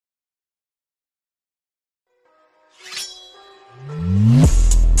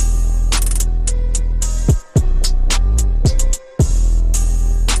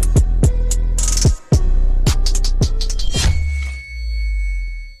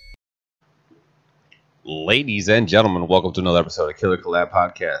Ladies and gentlemen, welcome to another episode of Killer Collab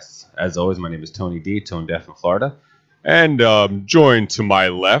Podcasts. As always, my name is Tony D, Tone Deaf in Florida. And joined to my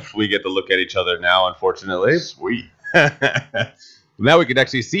left, we get to look at each other now, unfortunately. Sweet. Now we can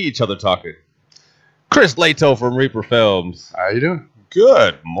actually see each other talking. Chris Lato from Reaper Films. How you doing?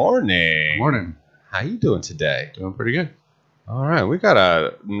 Good morning. Good morning. How you doing today? Doing pretty good. All right, we got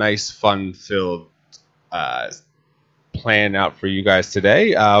a nice, fun-filled plan out for you guys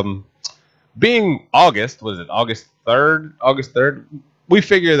today. Being August, was it August 3rd? August 3rd, we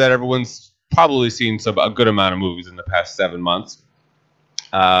figure that everyone's probably seen a good amount of movies in the past 7 months.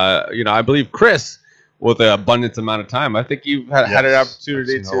 I believe Chris, with an abundance amount of time, I think you've had an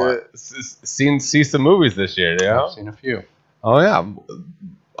opportunity to see some movies this year. Yeah, I've seen a few. Oh yeah,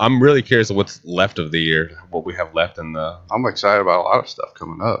 I'm really curious of what's left of the year, what we have left in the. I'm excited about a lot of stuff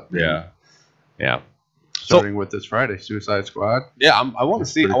coming up. Yeah. Starting with this Friday, Suicide Squad. Yeah, I want to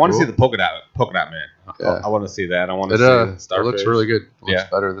see. I want to see the polka dot man. Yeah. I want to see that. I want to see Starfish. It looks really good. It looks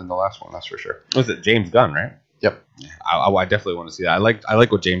better than the last one, that's for sure. Was it James Gunn, right? Yep. I definitely want to see that. I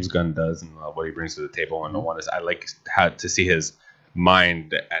like what James Gunn does and what he brings to the table. And I like how to see his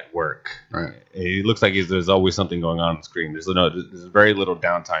mind at work. Right. It looks like there's always something going on the screen. There's very little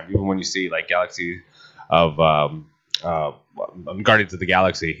downtime. Even when you see like Galaxy of Guardians of the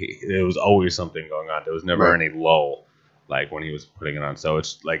Galaxy, there was always something going on. There was never any lull, like when he was putting it on. So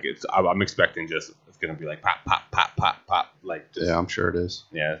I'm expecting it's gonna be like pop, pop, pop, pop, pop, like just, yeah, I'm sure it is.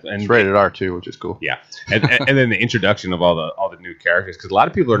 Yeah, and it's rated R too, which is cool. Yeah, and then the introduction of all the new characters, because a lot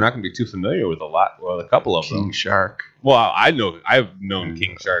of people are not gonna be too familiar with a couple of them. King Shark. Well, I've known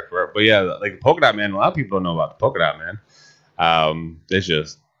King Shark forever, but yeah, like Polka Dot Man. A lot of people don't know about the Polka Dot Man. It's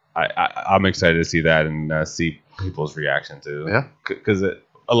just I'm excited to see that and see people's reaction to. Yeah, because a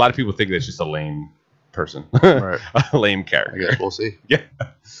lot of people think that's just a lame person, right? A lame character. I guess we'll see. Yeah,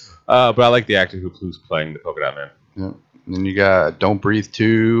 but I like the actor who's playing the Polka Dot Man. Yeah, and then you got Don't Breathe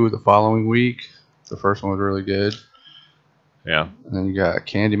 2 the following week. The first one was really good. Yeah, and then you got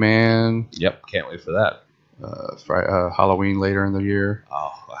Candyman. Yep, can't wait for that. Halloween later in the year.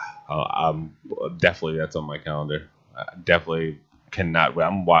 Definitely that's on my calendar. Definitely cannot wait.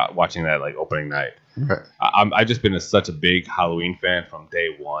 I'm watching that like opening night. Right. I've just been such a big Halloween fan from day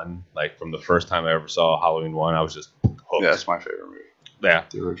one. Like from the first time I ever saw Halloween 1, I was just hooked. Yeah, it's my favorite movie. Yeah,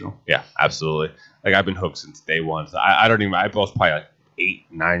 the original. Yeah, absolutely. Like I've been hooked since day one. So I was probably like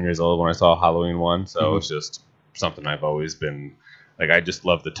 8-9 years old when I saw Halloween 1. So It's just something I've always been. Like I just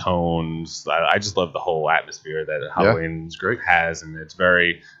love the tones. I just love the whole atmosphere that Halloween has, and it's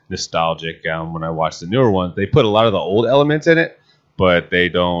very nostalgic. When I watch the newer ones, they put a lot of the old elements in it, but they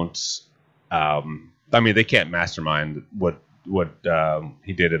don't. They can't mastermind what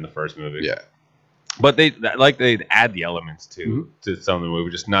he did in the first movie. Yeah, but they add the elements to some of the movie,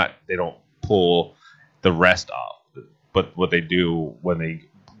 just not. They don't pull the rest off. But what they do when they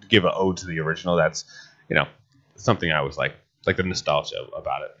give an ode to the original, that's something I always like the nostalgia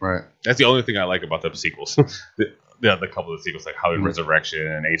about it. Right. That's the only thing I like about the sequels. the couple of sequels like Halloween Resurrection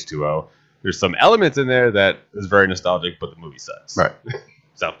and H2O. There's some elements in there that is very nostalgic, but the movie sucks. Right.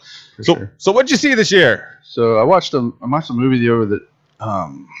 So what'd you see this year? So I watched a movie the other that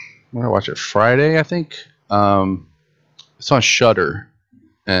when I watched it Friday, I think. It's on Shudder,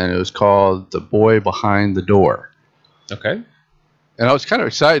 and it was called The Boy Behind the Door. Okay. And I was kind of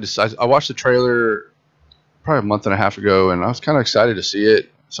excited I watched the trailer probably a month and a half ago, and I was kind of excited to see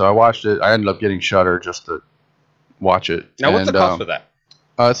it. So I watched it. I ended up getting Shudder just to watch it. Now, what's the cost for that?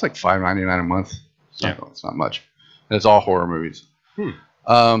 It's like $5.99 a month. It's not much, and it's all horror movies.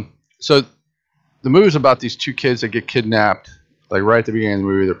 So the movie's about these two kids that get kidnapped. Like right at the beginning of the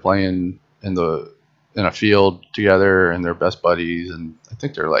movie, they're playing in a field together, and they're best buddies. And I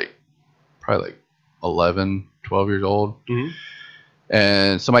think they're probably 11, 12 years old. Mm-hmm.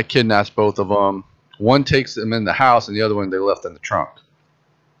 And somebody kidnaps both of them. One takes them in the house, and the other one they left in the trunk.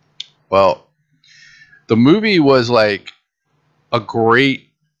 Well, the movie was like a great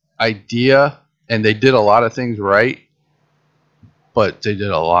idea, and they did a lot of things right, but they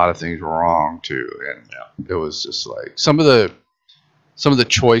did a lot of things wrong too. And it was just like some of the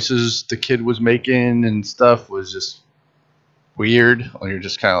choices the kid was making and stuff was just weird. When you're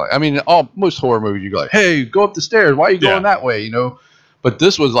just kind of like, most horror movies you go like, hey, go up the stairs. Why are you going that way? But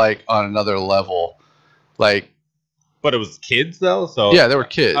this was like on another level. But it was kids though, so yeah, they were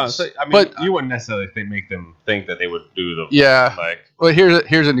kids. But you wouldn't necessarily make them think that they would do the Well,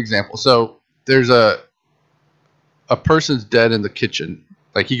 here's an example. So there's a person's dead in the kitchen.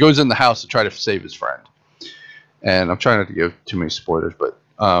 Like he goes in the house to try to save his friend, and I'm trying not to give too many spoilers, but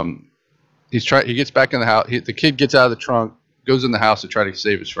he gets back in the house. The kid gets out of the trunk, goes in the house to try to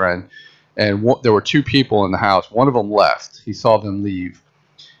save his friend, and there were two people in the house. One of them left. He saw them leave,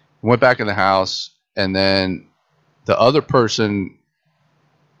 went back in the house, and then the other person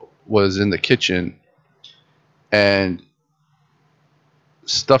was in the kitchen, and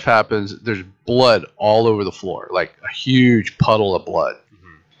stuff happens. There's blood all over the floor, like a huge puddle of blood.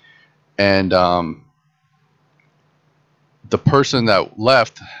 And the person that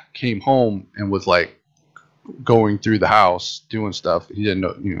left came home and was like going through the house doing stuff. He didn't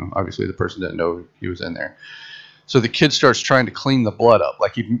know, obviously the person didn't know he was in there. So the kid starts trying to clean the blood up.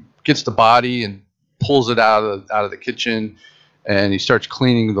 Like he gets the body and pulls it out of the kitchen, and he starts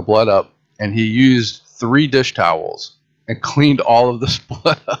cleaning the blood up. And he used 3 dish towels and cleaned all of this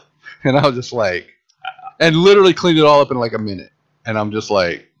blood up. And I was just like, and literally cleaned it all up in like a minute. And I'm just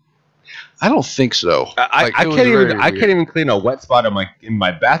like, I don't think so. I can't even clean a wet spot in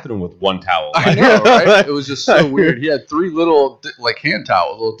my bathroom with 1 towel. I know, right? It was just so weird. He had 3 little like hand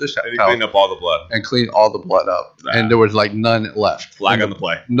towels, little dish towels. And he cleaned up all the blood. And cleaned all the blood up. And there was like none left. Flag on the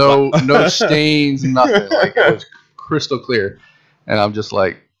play. No stains, nothing. Like it was crystal clear. And I'm just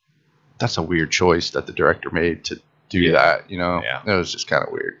like, that's a weird choice that the director made to do that, Yeah. It was just kind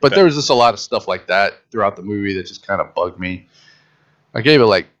of weird. But there was just a lot of stuff like that throughout the movie that just kind of bugged me. I gave it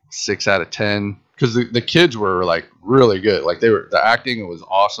like 6 out of 10 because the kids were like really good. Like the acting was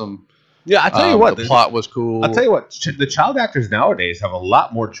awesome. Yeah, I tell you what, the plot was cool. I'll tell you what, the child actors nowadays have a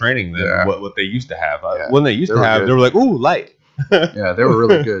lot more training than what they used to have. When they used to have, they were like, ooh, light. Yeah, they were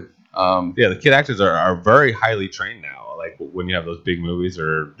really good. The kid actors are very highly trained now. Like when you have those big movies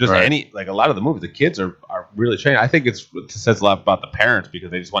or just like a lot of the movies, the kids are really trained. I think it says a lot about the parents because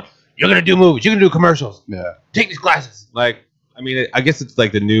they just want, you're going to do movies, you're going to do commercials. Yeah. Take these classes. Like, I mean, I guess it's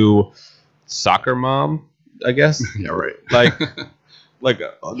like the new soccer mom, I guess. Yeah, right. Like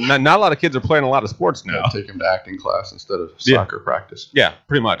not a lot of kids are playing a lot of sports now. Take them to acting class instead of soccer practice. Yeah,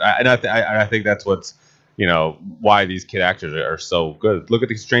 pretty much. I think that's what's, why these kid actors are so good. Look at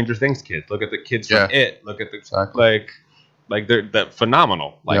the Stranger Things kids. Look at the kids from It. Look at the like they're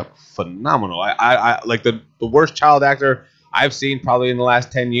phenomenal. Phenomenal. I like the worst child actor I've seen probably in the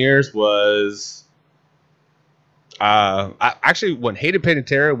last 10 years was actually when Hayden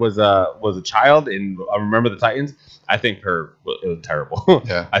Panettiere was a child in I Remember the Titans. I think it was terrible.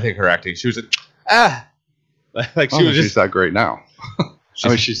 Yeah. I think her acting, she was she's that great now.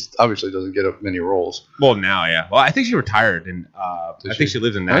 She obviously doesn't get up many roles. Well, now, yeah. Well, I think she retired, and I think she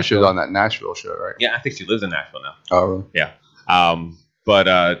lives in Nashville. She was on that Nashville show, right? Yeah, I think she lives in Nashville now. Oh, really? Yeah.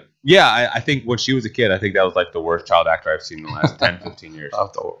 I think when she was a kid, I think that was like the worst child actor I've seen in the last 10, 15 years. I'll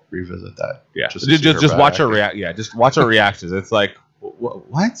have to revisit that. Yeah. Just watch her react. Yeah, just watch her reactions. It's like,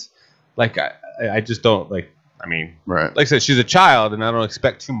 what? Like, I just don't, like, I mean, right. Like I said, she's a child, and I don't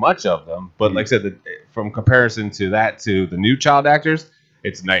expect too much of them. But like I said, from comparison to the new child actors,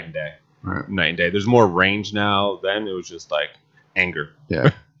 it's night and day. Right. Night and day. There's more range now. Then it was just like anger.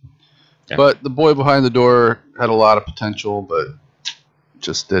 Yeah. Yeah. But The Boy Behind the Door had a lot of potential, but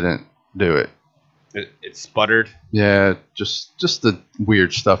just didn't do it. It sputtered. Yeah, just the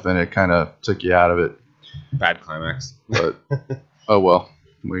weird stuff in it kind of took you out of it. Bad climax. But oh well,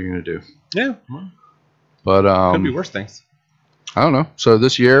 what are you gonna do? Yeah. But could be worse things. I don't know. So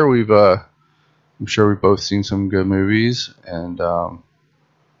this year we've I'm sure we've both seen some good movies, and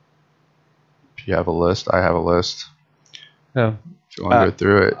if you have a list, I have a list. Yeah. If you want to go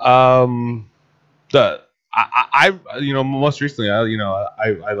through it. Most recently,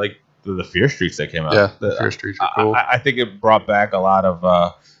 I like the Fear Streets that came out. Yeah, the Fear Streets are cool. I think it brought back a lot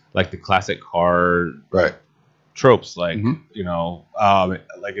of like the classic horror tropes. Like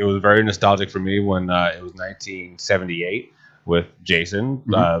like it was very nostalgic for me when it was 1978 with Jason,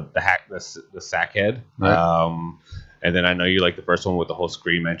 the sackhead. Right. And then I know you like the first one with the whole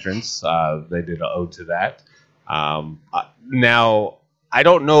Scream entrance. They did an ode to that. Now, I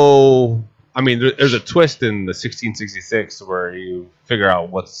don't know. I mean, there's a twist in the 1666 where you figure out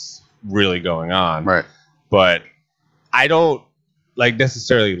what's really going on. Right. But I don't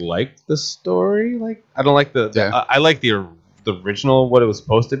necessarily like the story. Like, I don't like I like the original, what it was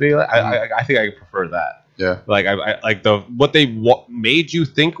supposed to be. Like, I think I prefer that. Yeah. Like, I like what they made you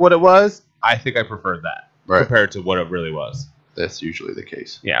think what it was. I think I preferred that compared to what it really was. That's usually the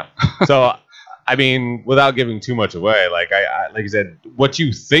case. Yeah. So, I mean, without giving too much away, like I said, what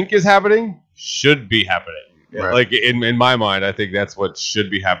you think is happening should be happening. Right. Like in my mind, I think that's what should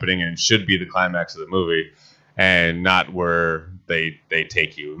be happening and should be the climax of the movie, and not where they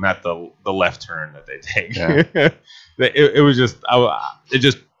take you, not the left turn that they take. Yeah. it was just it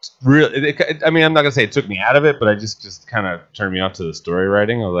just really. I mean, I'm not gonna say it took me out of it, but I just kind of turned me off to the story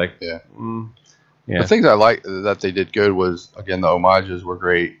writing. I was like, yeah. The things I like that they did good was, again, the homages were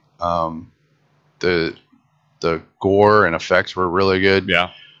great. The gore and effects were really good. Yeah.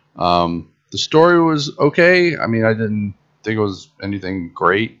 The story was okay. I mean, I didn't think it was anything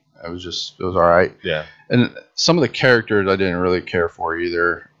great. It was all right. Yeah. And some of the characters I didn't really care for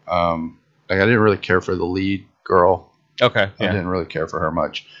either. Like I didn't really care for the lead girl. Okay. I didn't really care for her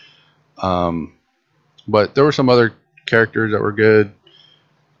much. But there were some other characters that were good.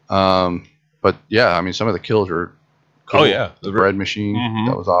 But yeah, I mean, some of the kills were cool. Oh yeah, the bread machine,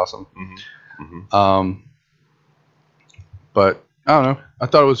 that was awesome. But I don't know. I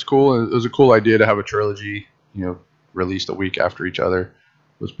thought it was cool. It was a cool idea to have a trilogy, released a week after each other.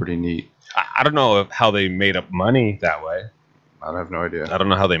 It was pretty neat. I don't know how they made up money that way. I have no idea. I don't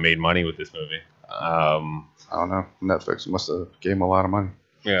know how they made money with this movie. I don't know. Netflix must have gave him a lot of money.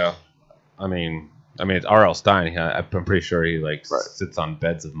 Yeah. I mean, it's R.L. Stine. I'm pretty sure he sits on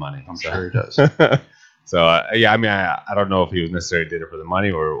beds of money. I'm sure he does. So yeah, I mean, I don't know if he necessarily did it for the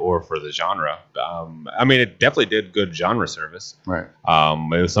money or for the genre. I mean, it definitely did good genre service. Right.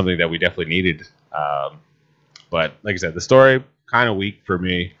 It was something that we definitely needed. But like I said, the story kind of weak for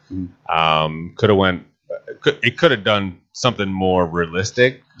me. It could have done something more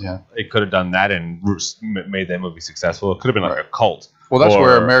realistic. Yeah. It could have done that and made that movie successful. It could have been like a cult. Well, that's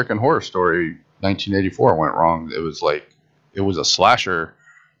where American Horror Story 1984 went wrong. It was a slasher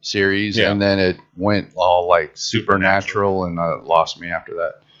series, and then it went all like supernatural, and lost me after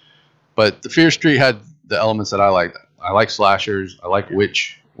that. But the Fear Street had the elements that I liked. I like slashers. I like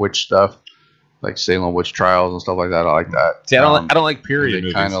witch stuff, like Salem witch trials and stuff like that. I like that. See, I don't like period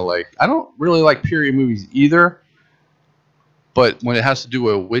movies. Kind of I don't really like period movies either. But when it has to do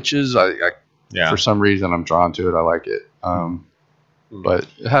with witches, for some reason I'm drawn to it. I like it. But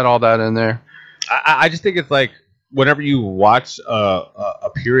it had all that in there. I just think it's like whenever you watch a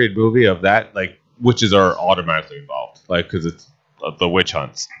period movie of that, like witches are automatically involved, like because it's the witch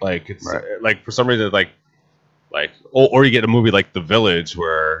hunts. Like it's like for some reason like or you get a movie like The Village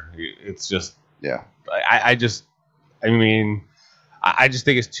where it's just I just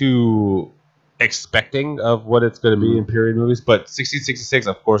think it's too expecting of what it's going to be in period movies. But 1666,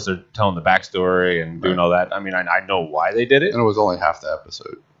 of course, they're telling the backstory and doing all that. I mean, I know why they did it. And it was only half the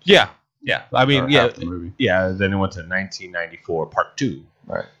episode. Yeah. I mean, half the movie. Yeah. Then it went to 1994 Part 2.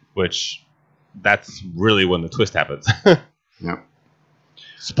 Right. Which that's really when the twist happens. Yep.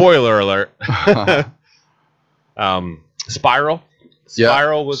 Spoiler alert. Spiral.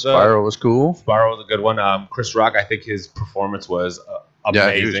 Spiral was cool. Spiral was a good one. Chris Rock, I think his performance was amazing.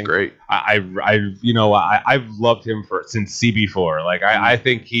 Yeah, he was great. I've loved him since CB4. Like I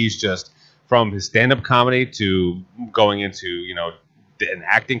think he's just from his stand-up comedy to going into an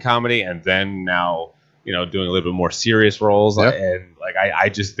acting comedy, and then now doing a little bit more serious roles. Yep. And like I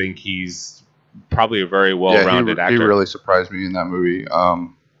just think he's probably a very well-rounded actor. He really surprised me in that movie.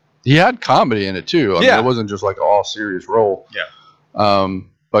 He had comedy in it too. I mean, it wasn't just like an all serious role. Yeah.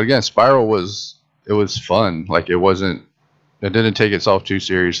 But again, Spiral was fun. Like it didn't take itself too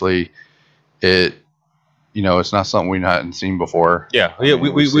seriously. It's not something we hadn't seen before. Yeah.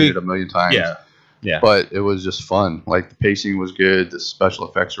 We've seen it a million times. Yeah. Yeah. But it was just fun. Like the pacing was good. The special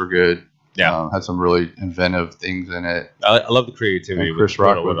effects were good. Yeah. Had some really inventive things in it. I love the creativity. And Chris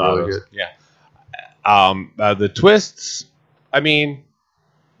Rock was really good. Yeah. The twists, I mean,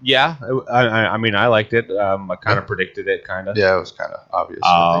 yeah. I mean, I liked it. I kind of predicted it, kind of. Yeah, it was kind of obvious.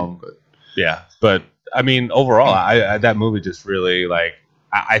 I think, but. Yeah. But, I mean, overall, that movie just really, like,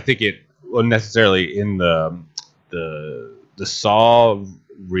 I think it wasn't necessarily in the Saw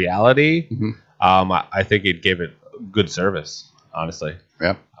reality. Mm-hmm. I think it gave it good service, honestly.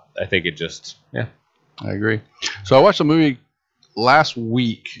 Yeah. I think it just, I agree. So I watched a movie last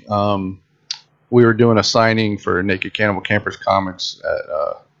week. We were doing a signing for Naked Cannibal Campers comics at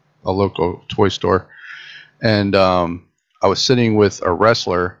a local toy store. And I was sitting with a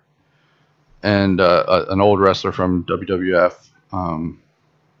wrestler and an old wrestler from WWF.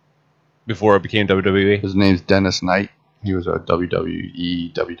 Before it became WWE? His name's Dennis Knight. He was a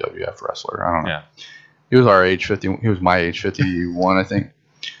WWE, WWF wrestler. I don't know. Yeah. He was our age, 50. He was my age, 51, I think.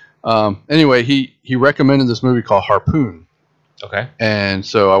 Anyway, he recommended this movie called Harpoon. Okay. And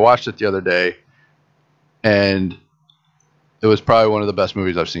so I watched it the other day, and it was probably one of the best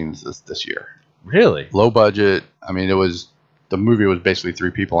movies I've seen this year. Really? Low budget. I mean, the movie was basically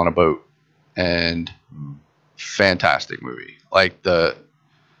 3 people on a boat, and fantastic movie. Like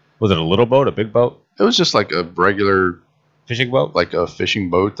was it a little boat, a big boat? It was just like a regular fishing boat, like a fishing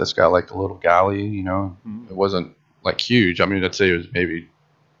boat that's got like a little galley. It wasn't like huge. I mean, I'd say it was maybe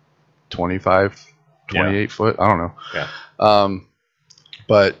 25, 28 foot. I don't know. Yeah.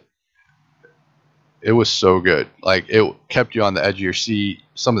 But It was so good. Like, it kept you on the edge of your seat.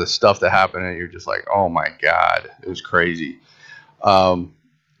 Some of the stuff that happened, and you're just like, oh my god, it was crazy.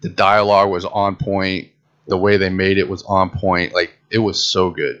 The dialogue was on point. The way they made it was on point. Like, it was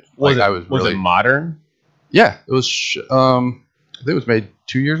so good. Was like, was it modern? Yeah, it was. I think it was made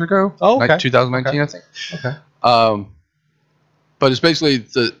 2 years ago. Oh, okay. 2019, okay. I think. Okay. But it's basically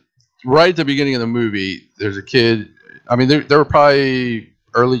right at the beginning of the movie. There's a kid. I mean, they were probably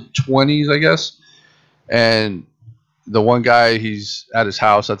early 20s, I guess. And the one guy, he's at his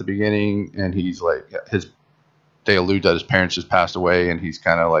house at the beginning, and he's like, they allude that his parents just passed away, and he's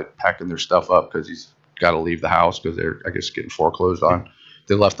kind of like packing their stuff up because he's got to leave the house because they're, I guess, getting foreclosed on.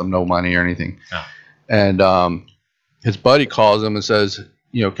 They left them no money or anything. Oh. And his buddy calls him and says,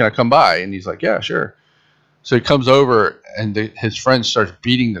 can I come by? And he's like, yeah, sure. So he comes over, and his friend starts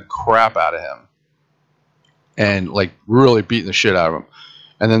beating the crap out of him, and like really beating the shit out of him.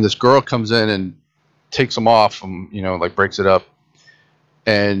 And then this girl comes in and takes him off and like breaks it up,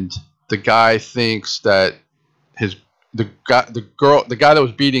 and the guy thinks that the guy that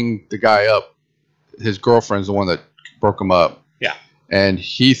was beating the guy up, his girlfriend's the one that broke him up. Yeah. And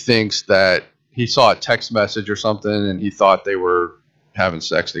he thinks that he saw a text message or something, and he thought they were having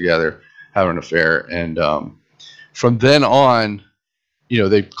sex together, having an affair. And from then on,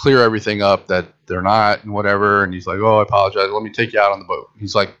 they clear everything up that they're not and whatever. And he's like, oh, I apologize. Let me take you out on the boat.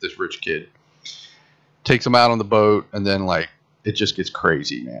 He's like this rich kid. Takes him out on the boat, and then like it just gets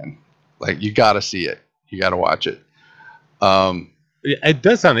crazy, man. Like, you got to see it. You got to watch it. It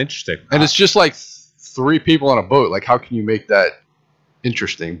does sound interesting. And it's just like 3 people on a boat. Like, how can you make that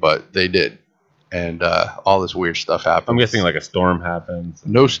interesting? But they did. And all this weird stuff happens. I'm guessing like a storm happens.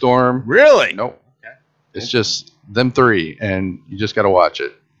 No storm. Really? Nope. Okay. It's just them 3, and you just got to watch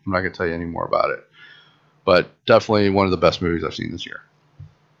it. I'm not going to tell you any more about it. But definitely one of the best movies I've seen this year.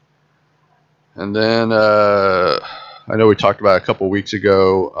 And then I know we talked about it a couple weeks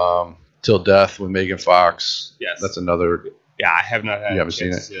ago, Till Death with Megan Fox. Yes. That's another. Yeah, I have not had. You haven't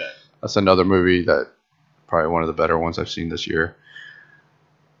seen it? That. That's another movie that probably one of the better ones I've seen this year.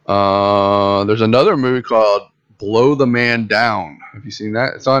 There's another movie called Blow the Man Down. Have you seen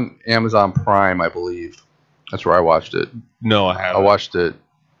that? It's on Amazon Prime, I believe. That's where I watched it. No, I haven't. I watched it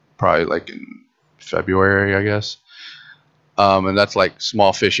probably like in February, I guess. And that's like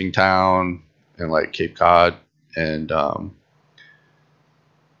small fishing town in like Cape Cod, and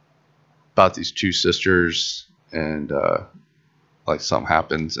about these 2 sisters, and like something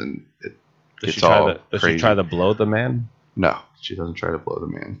happens, and it gets all crazy. Does she try to blow the man? No, she doesn't try to blow the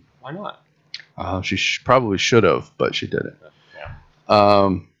man. Why not? She probably should have, but she didn't.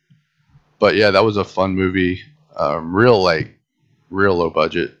 Yeah. But yeah, that was a fun movie. Real low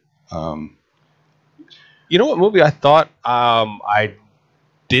budget. You know what movie I thought I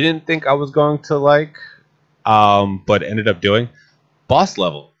didn't think I was going to like, but ended up doing? Boss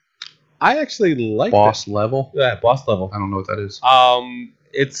Level. I actually like Boss Level. Yeah, Boss Level. I don't know what that is.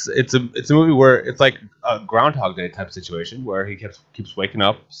 It's a movie where it's like a Groundhog Day type situation where he keeps waking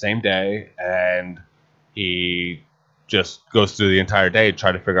up same day, and he just goes through the entire day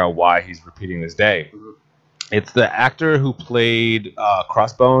trying to figure out why he's repeating this day. Mm-hmm. It's the actor who played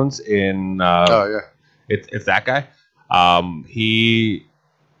Crossbones in. Oh yeah. It's that guy. He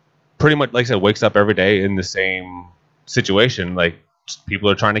pretty much, like I said, wakes up every day in the same situation. Like, people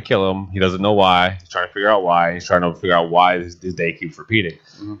are trying to kill him. He doesn't know why. He's trying to figure out why. He's trying to figure out why his day keeps repeating.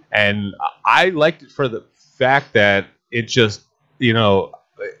 Mm-hmm. And I liked it for the fact that it just,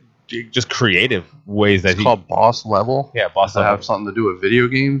 just creative ways that it's called Boss Level. Yeah, Boss Level. Have something to do with video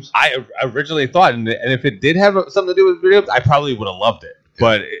games? I originally thought, and if it did have something to do with video games, I probably would have loved it. Yeah.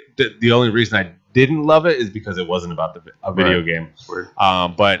 But the only reason I didn't love it is because it wasn't about a video game. Weird.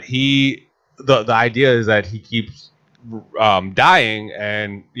 But the idea is that he keeps dying,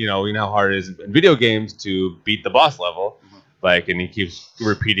 and you know how hard it is in video games to beat the boss level. Mm-hmm. Like, and he keeps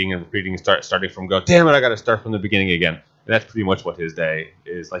repeating, starting from go. Damn it! I got to start from the beginning again. And that's pretty much what his day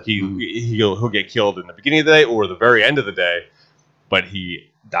is. Like, he'll get killed in the beginning of the day or the very end of the day, but he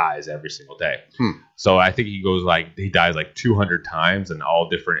dies every single day. So I think he dies like 200 times and all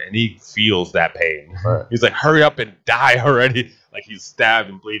different, and he feels that pain. Right. He's like, hurry up and die already. Like, he's stabbed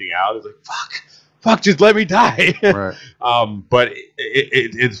and bleeding out. He's like, fuck, just let me die. Right. But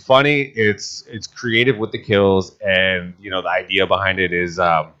it's funny. It's creative with the kills, and the idea behind it is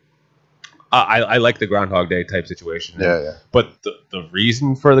I like the Groundhog Day type situation. Yeah. But the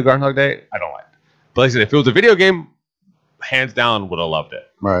reason for the Groundhog Day, I don't like. But like I said, if it was a video game, hands down would have loved it.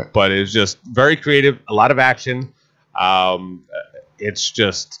 Right. But it's just very creative, a lot of action. It's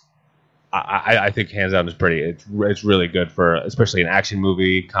just, I think hands down is pretty. It's really good for especially an action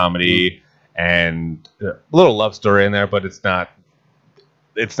movie, comedy, and a little love story in there, but it's not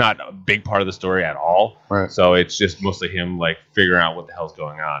a big part of the story at all. Right. So it's just mostly him like figuring out what the hell's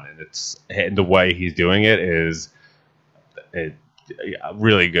going on, and the way he's doing it is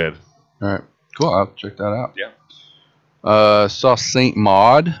really good. All right. Cool. I'll check that out. Yeah. Saw Saint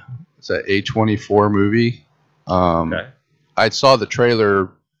Maud. It's an A24 movie. Okay. I saw the trailer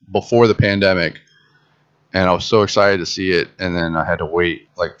before the pandemic, and I was so excited to see it, and then I had to wait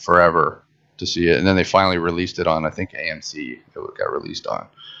like forever to see it, and then they finally released it on, I think, AMC. It got released on.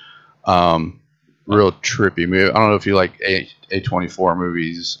 Real trippy movie. I don't know if you like A24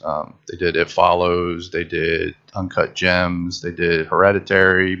 movies. They did It Follows. They did Uncut Gems. They did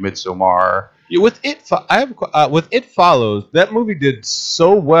Hereditary, Midsommar. Yeah, with It Follows, that movie did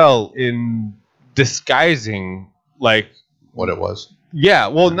so well in disguising like What it was. Yeah,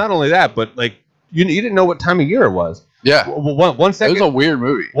 well, not only that, but like you didn't know what time of year it was. Yeah. Well, one second. It was a weird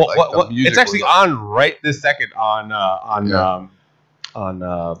movie. It's actually on right this second on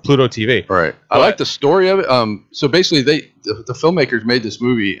Pluto TV. Right. I like the story of it. So basically, the filmmakers made this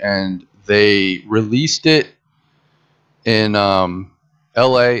movie and they released it in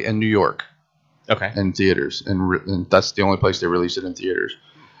L.A. and New York. Okay. In theaters, and that's the only place they released it in theaters.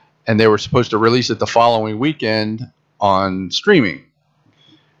 And they were supposed to release it the following weekend on streaming.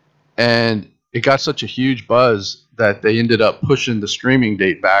 And it got such a huge buzz that they ended up pushing the streaming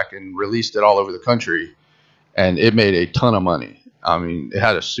date back and released it all over the country. And it made a ton of money. I mean, it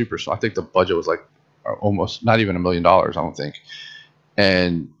had a I think the budget was like almost not even $1 million, I don't think.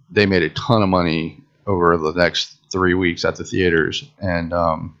 And they made a ton of money over the next 3 weeks at the theaters. And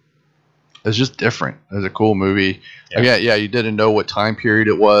it's just different. It was a cool movie. Yeah, you didn't know what time period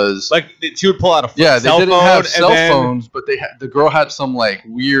it was. Like she would pull out a they didn't have cell phones, but the girl had some like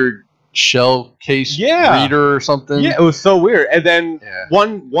weird shell case reader or something. Yeah, it was so weird. And then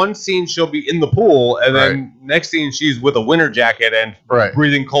one scene she'll be in the pool, and then next scene she's with a winter jacket and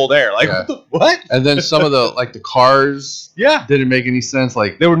breathing cold air. Like what? And then some of the cars didn't make any sense.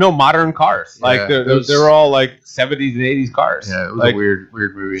 Like there were no modern cars. Like they were all like 70s and 80s cars. Yeah, it was like, a weird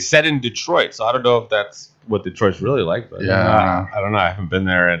movie. Set in Detroit, so I don't know if that's what Detroit's really like. But I don't know. I haven't been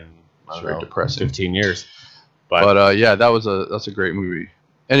there in very depressing 15 years. But that's a great movie.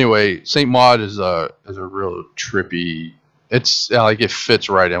 Anyway, Saint Maud is a real trippy. It's like it fits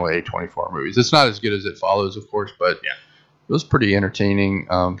right in with A24 movies. It's not as good as It Follows, of course, but it was pretty entertaining.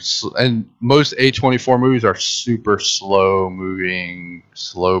 And most A24 movies are super slow moving,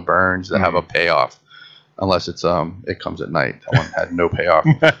 slow burns that have a payoff, unless it's It Comes at Night. That one had no payoff,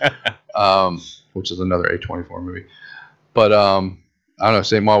 which is another A24 movie. But I don't know.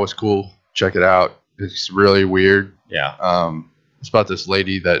 Saint Maud was cool. Check it out. It's really weird. Yeah. It's about this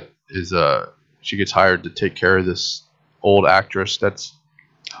lady that is she gets hired to take care of this old actress that's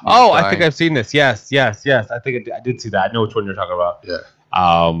dying. I think I've seen this. Yes. I think I did see that. I know which one you're talking about.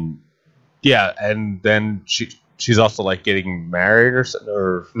 Yeah. And then she's also like getting married or something.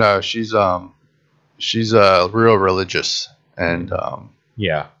 Or no, she's real religious, and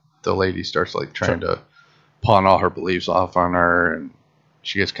the lady starts like trying to pawn all her beliefs off on her, and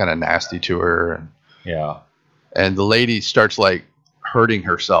she gets kind of nasty to her, and the lady starts like hurting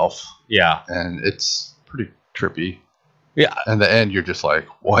herself. Yeah. And it's pretty trippy. Yeah. And the end, you're just like,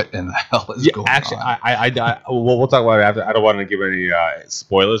 what in the hell is going on? We'll talk about it after. I don't want to give any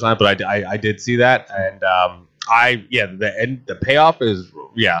spoilers on it, but I did see that, and the payoff is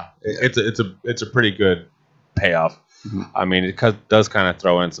it's a pretty good payoff. Mm-hmm. I mean, it does kind of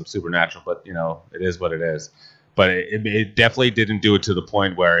throw in some supernatural, but it is what it is. But it definitely didn't do it to the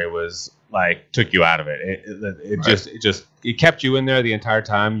point where it was like took you out of it. It kept you in there the entire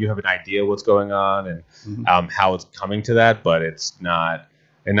time. You have an idea what's going on and how it's coming to that, but it's not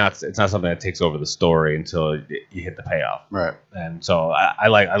something that takes over the story until you hit the payoff. Right. And so I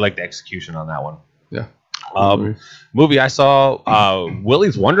like the execution on that one. Yeah. Movie I saw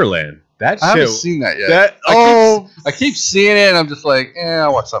Willy's Wonderland. I haven't seen that yet. I keep seeing it and I'm just like,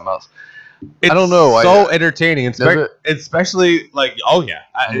 I'll watch something else. I don't know. So entertaining, especially like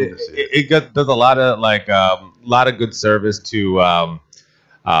it does a lot of good service to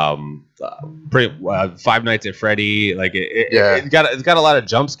Five Nights at Freddy. Like it's got a lot of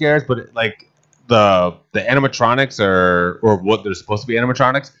jump scares, but like the animatronics or what they're supposed to be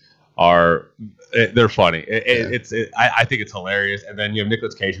animatronics they're funny. I think it's hilarious. And then you have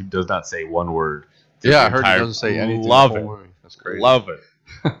Nicolas Cage who does not say one word. I heard he doesn't say anything. Love it. That's great. Love it.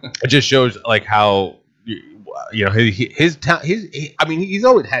 It just shows like how his talent. I mean, he's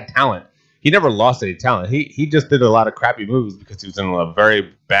always had talent. he never lost any talent. He just did a lot of crappy movies because he was in a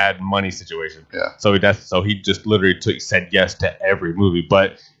very bad money situation. Yeah. So he just literally said yes to every movie.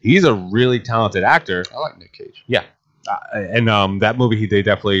 But he's a really talented actor. I like Nick Cage. Yeah. And that movie, they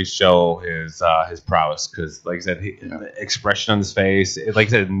definitely show his prowess because, like I said, the expression on his face, like I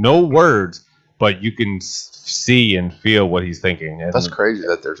said, no words, but you can see and feel what he's thinking. And that's crazy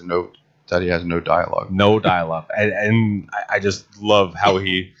that he has no dialogue. No dialogue, and I just love how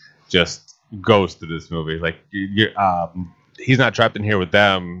he just goes through this movie. Like he's not trapped in here with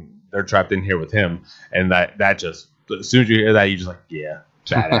them; they're trapped in here with him, and that just as soon as you hear that, you're just like, yeah.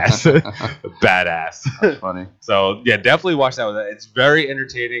 Badass. Badass. That's funny. So yeah, definitely watch that. It's very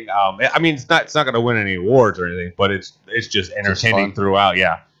entertaining. I mean, it's not going to win any awards or anything, but it's just entertaining throughout.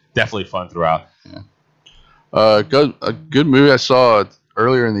 Yeah, definitely fun throughout. Yeah. A good movie I saw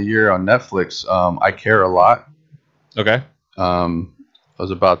earlier in the year on Netflix. I Care a Lot. Okay. It was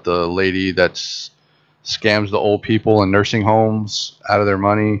about the lady that scams the old people in nursing homes out of their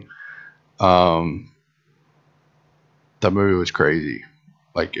money. The movie was crazy.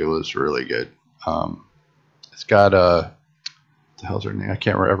 Like, it was really good. It's got what the hell's her name? I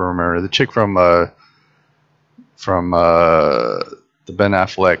can't ever remember. The chick from the Ben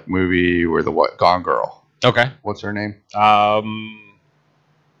Affleck movie where Gone Girl. Okay. What's her name? I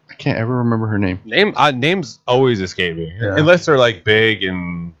can't ever remember her name. Names always escape me, unless they're like big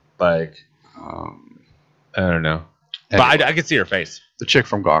and like I don't know. Anyway. But I can see her face. The chick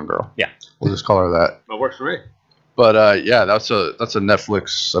from Gone Girl. Yeah, we'll just call her that. That works for me. But yeah, that's a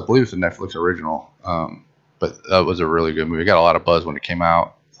Netflix. I believe it's a Netflix original. But that was a really good movie. It got a lot of buzz when it came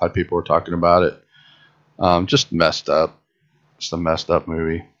out. A lot of people were talking about it. Just messed up. Just a messed up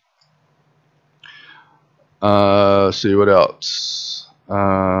movie. Let's see what else.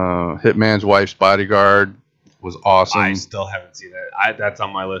 Hitman's Wife's Bodyguard was awesome. I still haven't seen that. That's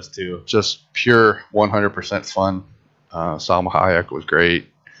on my list too. Just pure 100% fun. Salma Hayek was great.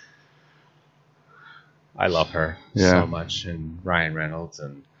 I love her so much, and Ryan Reynolds,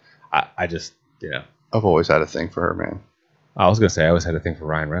 and I just, I've always had a thing for her, man. I was gonna say I always had a thing for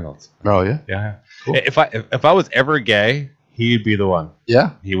Ryan Reynolds. Oh yeah, yeah. Cool. If I was ever gay, he'd be the one.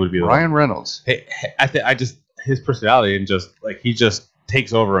 Yeah, he would be the Ryan one. Reynolds. I just his personality and just like he just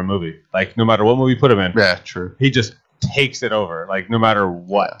takes over a movie. Like no matter what movie you put him in. Yeah, true. He just takes it over. Like no matter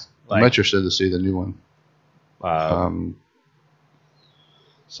what. Like, I'm interested to see the new one.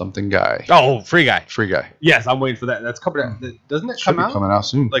 Something guy. Oh, Free Guy. Free Guy. Yes, I'm waiting for that. That's coming out. Doesn't it come out? Coming out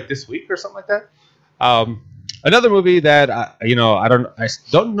soon. Like this week or something like that. Another movie that I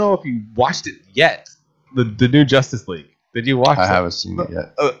don't know if you watched it yet. The new Justice League. Did you watch it? I haven't seen it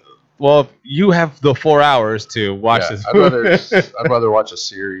yet. Well, you have the 4 hours to watch this movie. I'd rather watch a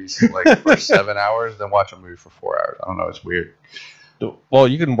series like for 7 hours than watch a movie for 4 hours. I don't know. It's weird. Well,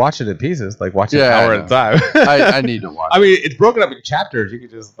 you can watch it in pieces, like watch it an hour at a time. I need to watch it. I mean, it's broken up in chapters. You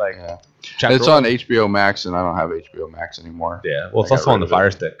could just like It's on HBO Max, and I don't have HBO Max anymore. Yeah, well, it's also on the Fire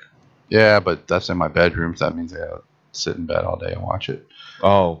Stick. Yeah, but that's in my bedroom, so that means I gotta sit in bed all day and watch it.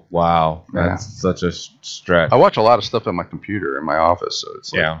 Oh, wow. That's such a stretch. I watch a lot of stuff on my computer in my office, so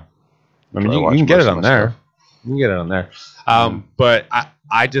it's like... Yeah. I mean, you can get it on there. You can get it on there. But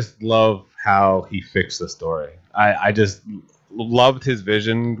I just love how he fixed the story. I just loved his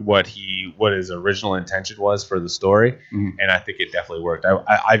vision, what his original intention was for the story, and I think it definitely worked.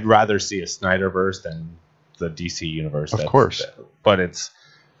 I'd rather see a Snyderverse than the DC universe. Of course. But it's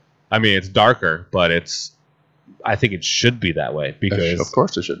darker, but I think it should be that way because of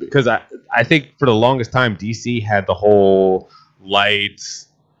course it should be. Because I think for the longest time DC had the whole lights,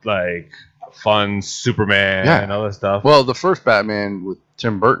 like fun Superman and other stuff. Well, the first Batman with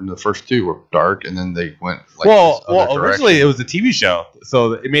Tim Burton, the first two were dark, and then they went like originally it was a TV show,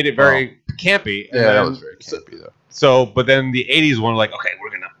 so it made it very campy. And that was very campy though. So, but then the '80s one, like, okay,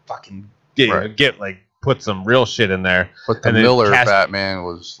 we're gonna fucking get like put some real shit in there. But the Miller Batman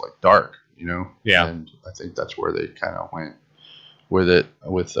was like dark, Yeah, and I think that's where they kind of went with it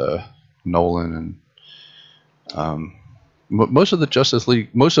with Nolan and most of the Justice League,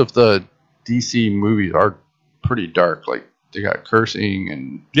 most of the DC movies are pretty dark. Like they got cursing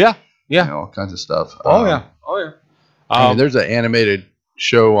and all kinds of stuff. I mean, there's an animated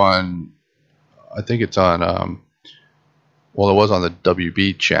show on, I think it's on. Well, it was on the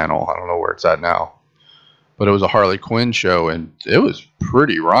WB channel. I don't know where it's at now, but it was a Harley Quinn show, and it was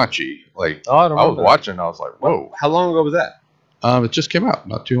pretty raunchy. Like I was watching, I was like, whoa. How long ago was that? It just came out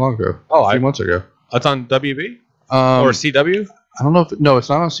not too long ago. A few months ago. It's on WB or CW. I don't know if it's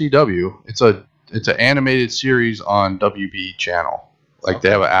not on CW. It's an animated series on WB channel. Like they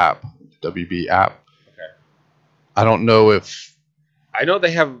have an app, WB app. Okay. I don't know if I know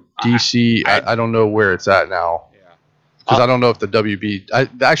they have DC. I don't know where it's at now. Yeah. Because I don't know if the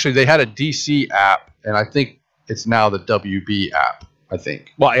WB. Actually, they had a DC app, and I think it's now the WB app. I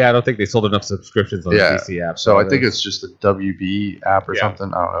think. Well, yeah, I don't think they sold enough subscriptions on the DC app. So I think it's just the WB app or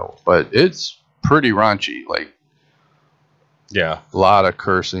something. I don't know, but it's pretty raunchy. Like, yeah, a lot of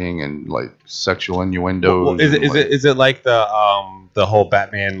cursing and like sexual innuendos. Well, is it like the whole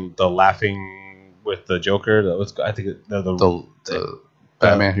Batman, the laughing with the Joker? That was, I think the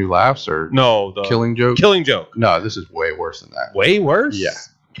Batman Who Laughs, or no, the Killing Joke. Killing Joke. No, this is way worse than that. Way worse. Yeah,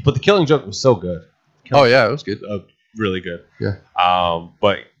 but the Killing Joke was so good. Yeah, it was good. Really good. Yeah.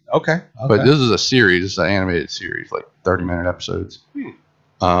 But okay. But this is a series. It's an animated series, like 30-minute episodes.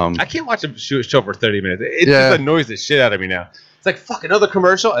 I can't watch a show for 30 minutes. It just annoys the shit out of me now. It's like, fuck, another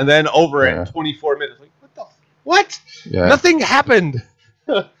commercial, and then over in 24 minutes. Like, what? Yeah. Nothing happened.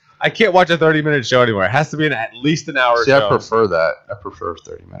 I can't watch a 30-minute show anymore. It has to be at least an hour show. I prefer that. I prefer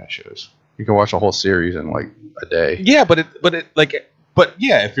 30-minute shows. You can watch a whole series in like a day. Yeah, but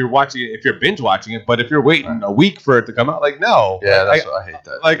yeah, if you're binge watching it, but if you're waiting a week for it to come out, like, no. Yeah, I hate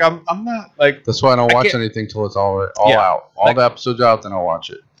that. Like, I'm not like. That's why I don't watch anything till it's all out. All the episodes out, then I'll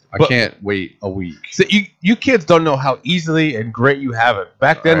watch it. I can't wait a week. So you kids don't know how easily and great you have it.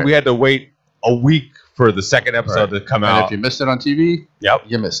 Back then, we had to wait a week for the second episode to come out. And if you missed it on TV,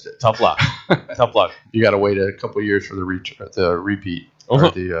 you missed it. Tough luck. Tough luck. You got to wait a couple years for the repeat or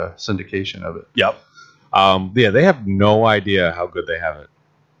the syndication of it. Yep. Yeah, they have no idea how good they have it.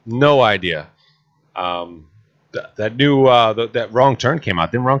 No idea. That new that Wrong Turn came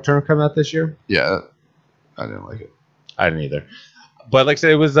out. Didn't Wrong Turn come out this year? Yeah, I didn't like it. I didn't either. But like I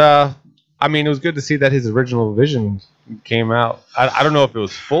said, it was. I mean, it was good to see that his original vision came out. I don't know if it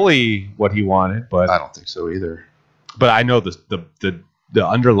was fully what he wanted, but I don't think so either. But I know the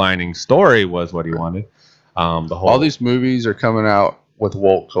underlining story was what he wanted. All these movies are coming out with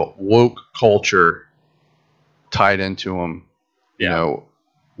woke culture tied into them. You know,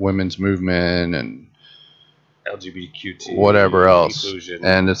 women's movement and LGBTQ, whatever else, inclusion.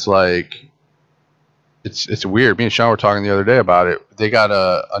 And it's like. It's weird. Me and Sean were talking the other day about it. They got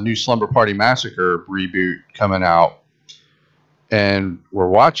a new Slumber Party Massacre reboot coming out, and we're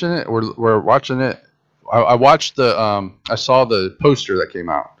watching it. We're watching it. I watched I saw the poster that came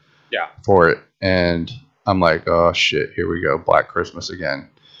out. Yeah. For it, and I'm like, oh shit, here we go, Black Christmas again.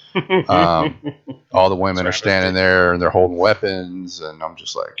 All the women are standing there and they're holding weapons, and I'm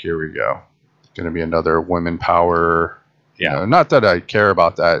just like, here we go. It's gonna be another women power. Yeah. You know, not that I care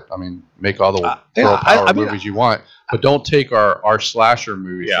about that. I mean, make all the girl power movies you want, but don't take our slasher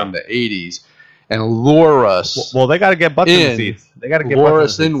movies from the 80s and lure us. Well, they got to get butts in the seats. They got to get lure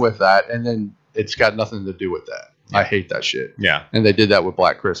us in with that, and then it's got nothing to do with that. Yeah. I hate that shit. Yeah. And they did that with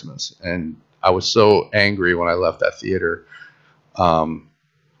Black Christmas, and I was so angry when I left that theater. You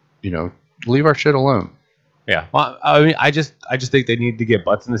know, leave our shit alone. Yeah, well, I mean, I just think they need to get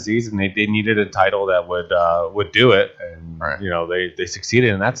butts in the seats, and they needed a title that would do it, and you know they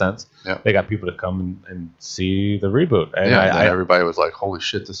succeeded in that sense. Yeah. They got people to come and see the reboot, and everybody was like, "Holy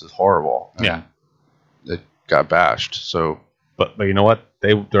shit, this is horrible!" And it got bashed. So, but you know what?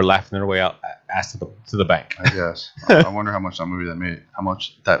 They're laughing their way out ass to the bank. I guess. I wonder how much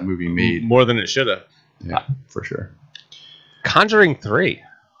that movie made. More than it should have. Yeah, for sure. Conjuring 3,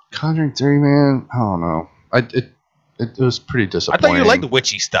 man. I don't know. It was pretty disappointing. I thought you liked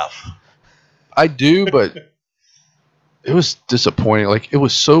witchy stuff. I do, but it was disappointing. Like, it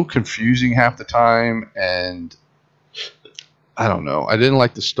was so confusing half the time, and I don't know. I didn't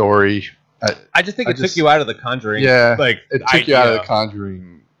like the story. I just think it took you out of the Conjuring. Yeah, like it took you out of the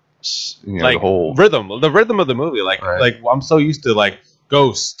Conjuring. You know, like the whole rhythm of the movie. Like I'm so used to like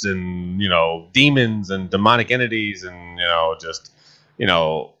ghosts and demons and demonic entities and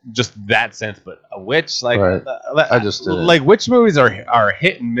just that sense, but a witch, like I just like witch movies are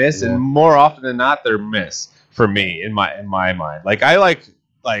hit and miss, and more often than not they're miss for me in my mind. Like I like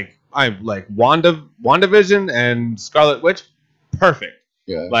WandaVision and Scarlet Witch, perfect.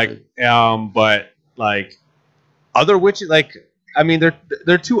 Yeah. Like but like other witches, like I mean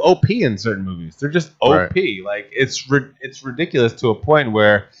they're too OP in certain movies. They're just OP. Like it's ridiculous to a point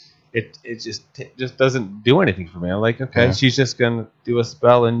where it just doesn't do anything for me. I'm like, okay, she's just gonna do a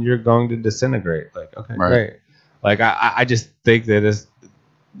spell and you're going to disintegrate. Like, okay, great. Like I just think that is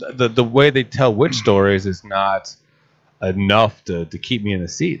the way they tell witch stories is not enough to keep me in the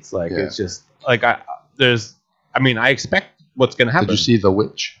seats. Like it's just like I expect what's gonna happen. Did you see The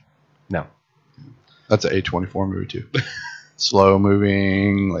Witch? No. That's an A24 movie too. Slow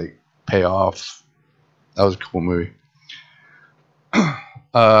moving, like payoff. That was a cool movie.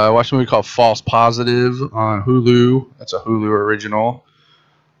 I watched a movie called False Positive on Hulu. That's a Hulu original.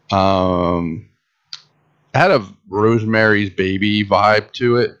 It had a Rosemary's Baby vibe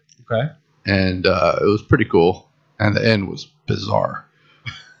to it. Okay. And it was pretty cool. And the end was bizarre.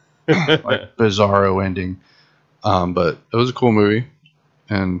 Like, bizarro ending. But it was a cool movie.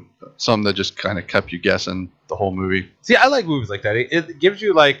 And something that just kind of kept you guessing the whole movie. See, I like movies like that. It gives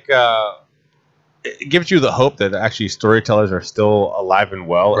you it gives you the hope that actually storytellers are still alive and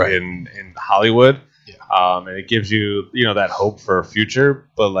well in Hollywood. Yeah. And it gives you, that hope for a future,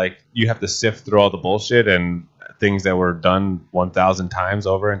 but like you have to sift through all the bullshit and things that were done 1,000 times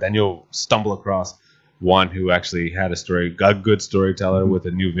over, and then you'll stumble across one who actually had a good storyteller with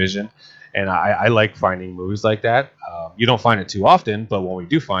a new vision. And I like finding movies like that. You don't find it too often, but when we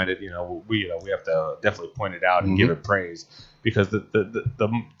do find it, we have to definitely point it out and give it praise, because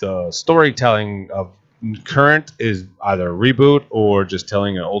the storytelling of current is either a reboot or just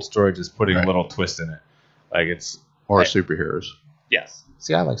telling an old story, just putting a little twist in it, like it's superheroes. Yes.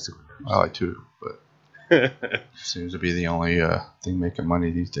 See, I like superheroes. I like too, but seems to be the only thing making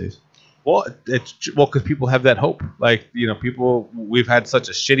money these days. Well, because people have that hope. Like, we've had such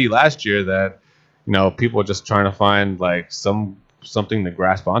a shitty last year that, people are just trying to find like something to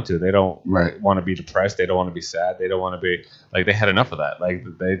grasp onto. They don't want to be depressed. They don't want to be sad. They don't want to be like, they had enough of that. Like,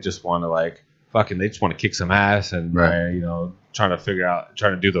 they just want to they just want to kick some ass and, trying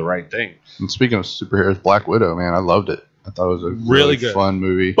to do the right thing. And speaking of superheroes, Black Widow, man, I loved it. I thought it was a really good, fun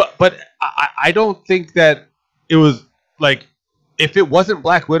movie. But I don't think that it was like, if it wasn't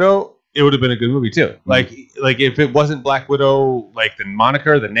Black Widow, it would have been a good movie too. Like if it wasn't Black Widow, like the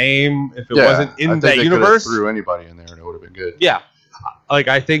moniker, the name, if it wasn't in that universe, threw anybody in there and it would have been good. Yeah, like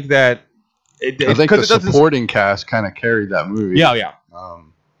I think that I think the supporting cast kind of carried that movie. Yeah.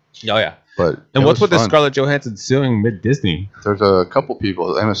 But what's with the Scarlett Johansson suing mid Disney? There's a couple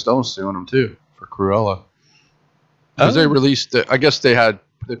people. Emma Stone's suing them too for Cruella. Because they released it. I guess they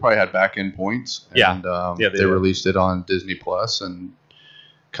probably had back end points. And, they released it on Disney Plus and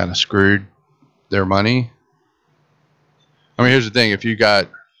kind of screwed their money. I mean, here's the thing: if you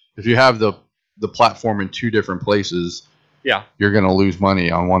have the platform in two different places, you're going to lose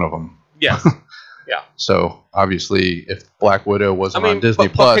money on one of them. Yes. Yeah. So obviously, if Black Widow wasn't on Disney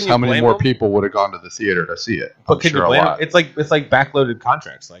Plus, how many more people would have gone to the theater to see it? But can you blame them? It's like backloaded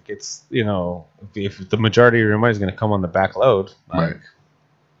contracts. Like, it's, if the majority of your money is going to come on the backload, like,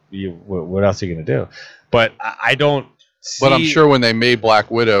 what else are you going to do? But I don't. But I'm sure when they made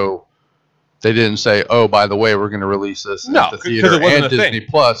Black Widow, they didn't say, "Oh, by the way, we're going to release this at the theater and Disney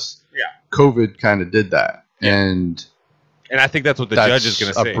Plus." Yeah, COVID kind of did that, and I think that's what the judge is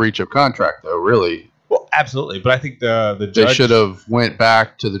going to say. A breach of contract, though, really. Well, absolutely, but I think the judge, they should have went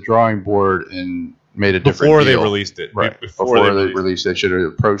back to the drawing board and made a different before deal. They released it. Right before they released it, they should have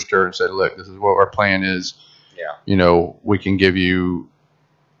approached her and said, "Look, this is what our plan is. Yeah, we can give you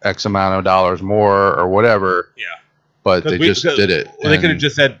X amount of dollars more or whatever." Yeah. But they just did it. They could have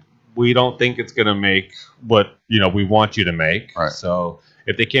just said, "We don't think it's going to make what we want you to make." Right. So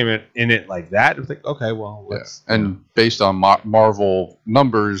if they came in it like that, it's like, okay, well, let's. Yeah. And based on Marvel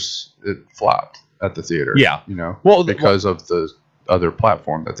numbers, it flopped at the theater. Yeah. Because of the other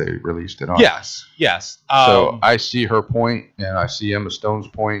platform that they released it on. Yes. So I see her point, and I see Emma Stone's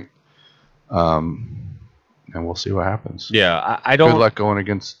point, and we'll see what happens. Yeah, I don't. Good luck going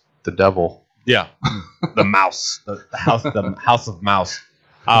against the devil. Yeah, the mouse, the house of mouse.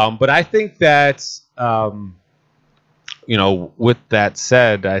 But I think that, with that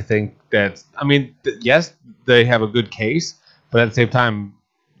said, I think that, yes, they have a good case, but at the same time,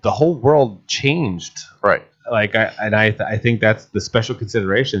 the whole world changed. Right. Like, I think that's the special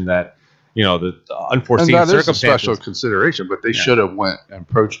consideration that, the unforeseen and that circumstances. Is a special consideration, but they should have went and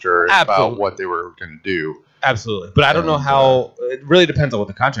approached her about what they were going to do. Absolutely, but I don't know how. It really depends on what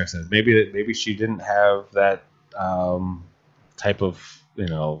the contract says. Maybe she didn't have that type of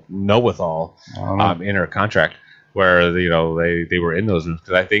know-withal in her contract, where they were in those rooms.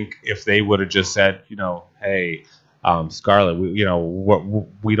 Because I think if they would have just said, hey, Scarlett,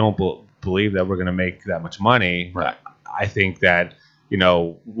 we don't believe that we're going to make that much money. Right. I think that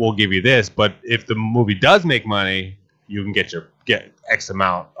we'll give you this, but if the movie does make money, you can get X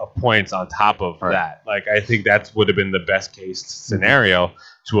amount of points on top of that. Like, I think that would have been the best case scenario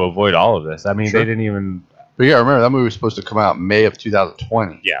to avoid all of this. I mean, they didn't even. But yeah, remember that movie was supposed to come out May of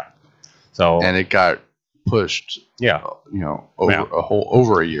 2020. Yeah. So. And it got pushed. Yeah.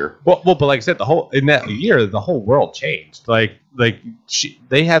 Over a year. Well, but like I said, in that year, the whole world changed.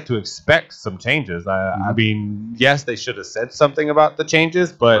 They had to expect some changes. I mean, yes, they should have said something about the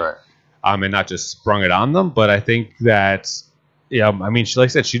changes, but and not just sprung it on them. But I think that Yeah, I mean, like I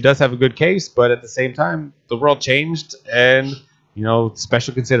said, she does have a good case, but at the same time, the world changed, and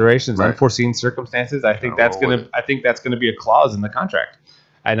special considerations, unforeseen circumstances. I think that's gonna be a clause in the contract,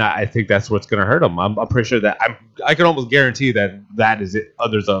 and I think that's what's gonna hurt them. I'm pretty sure that I can almost guarantee that is it.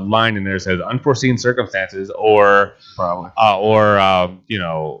 There's a line in there that says unforeseen circumstances, or probably,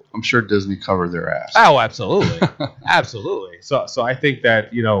 I'm sure Disney covered their ass. Oh, absolutely, absolutely. So I think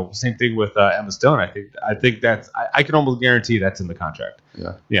that same thing with Emma Stone. I think that's I can almost guarantee that's in the contract.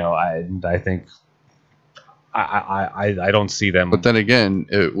 Yeah. I think I don't see them. But then again,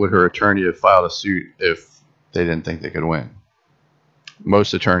 would her attorney have filed a suit if they didn't think they could win?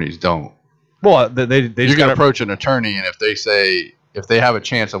 Most attorneys don't. Well, they you can approach an attorney, and if they have a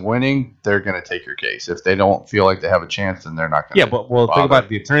chance of winning, they're going to take your case. If they don't feel like they have a chance, then they're not going to. Yeah, but think about it,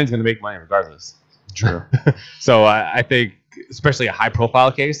 the attorney's going to make money regardless. True. So I think, especially a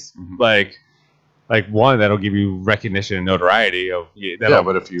high-profile case, like one that'll give you recognition and notoriety of.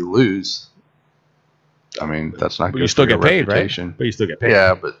 But if you lose, I mean, that's not good. You still get paid, reputation. Right? But you still get paid.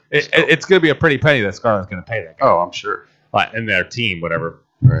 Yeah, but it's going to be a pretty penny that Scarlett's going to pay that guy. Oh, I'm sure. And their team, whatever.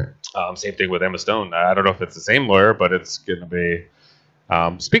 Right. Same thing with Emma Stone. I don't know if it's the same lawyer, but it's going to be.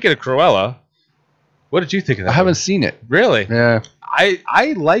 Speaking of Cruella, what did you think of that? I haven't seen it. Really? Yeah.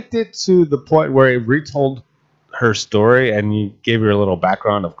 I liked it to the point where it retold her story and you gave her a little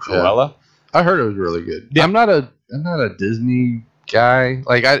background of Cruella. Yeah. I heard it was really good. Yeah. I'm not a Disney guy.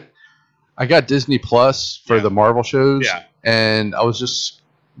 Like I got Disney Plus for the Marvel shows. Yeah. And I was just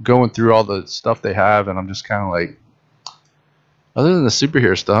going through all the stuff they have, and I'm just kind of like, other than the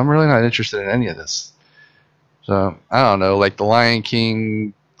superhero stuff, I'm really not interested in any of this. So I don't know, like the Lion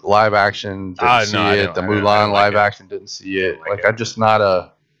King live action, didn't see it. The Mulan live action, didn't see it. Like I'm just not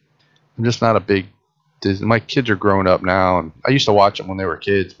a big Disney. My kids are grown up now, and I used to watch them when they were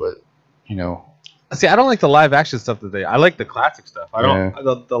kids, but See, I don't like the live action stuff I like the classic stuff. I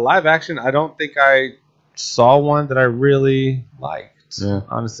don't the live action. I don't think I saw one that I really liked. Yeah.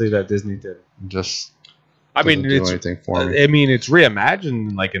 Honestly, that Disney did. I mean, do anything for me. I mean, it's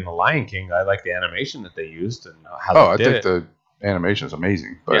reimagined like in the Lion King. I like the animation that they used and how they did it. The animation is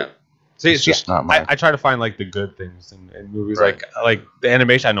amazing, but yeah. it's just not mine. I try to find like the good things in movies, right. like the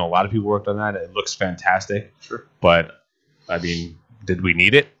animation. I know a lot of people worked on that. It looks fantastic. Sure, but I mean, did we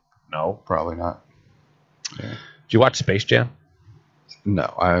need it? No, probably not. Yeah. Did you watch Space Jam?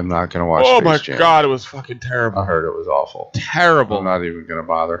 No, I'm not going to watch Space Jam. Oh my God, it was fucking terrible. I heard it was awful. Terrible. I'm not even going to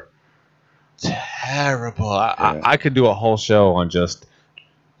bother. Terrible. I could do a whole show on just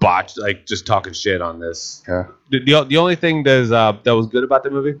botched, like just talking shit on this. Yeah. The only thing that was good about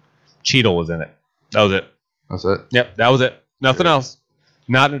the movie, Cheetle was in it. That was it. That's it. Yep, that was it. Nothing else.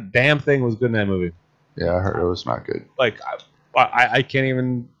 Not a damn thing was good in that movie. Yeah, I heard it was not good. Like I can't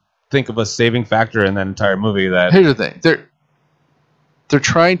even think of a saving factor in that entire movie. That here's the thing, they're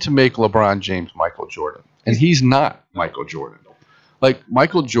trying to make LeBron James Michael Jordan, and he's not Michael Jordan. Like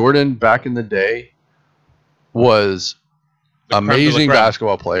Michael Jordan back in the day was amazing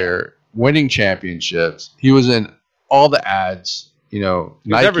basketball player, winning championships. He was in all the ads,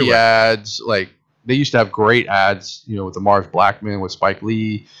 Nike everywhere. ads. Like they used to have great ads, with the Mars Blackman, with Spike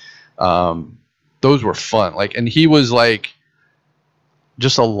Lee. Those were fun. Like, and he was like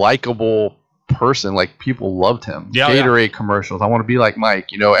just a likable person. Like people loved him. Gatorade commercials. I want to be like Mike.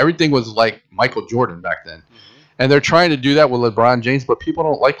 Everything was like Michael Jordan back then. And they're trying to do that with LeBron James, but people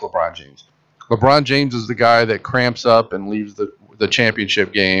don't like LeBron James. LeBron James is the guy that cramps up and leaves the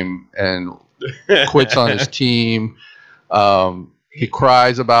championship game and quits on his team. He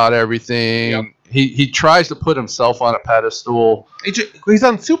cries about everything. Yep. He tries to put himself on a pedestal. He's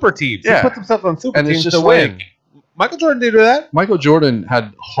on super teams. Yeah. He puts himself on super teams to win. Michael Jordan did that. Michael Jordan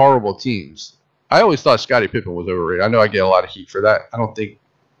had horrible teams. I always thought Scottie Pippen was overrated. I know I get a lot of heat for that. I don't think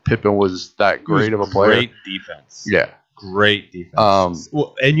Pippen was that great of a player. Great defense. Yeah. Great defense.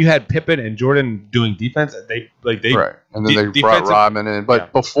 And you had Pippen and Jordan doing defense. They right. And then they brought Rodman in.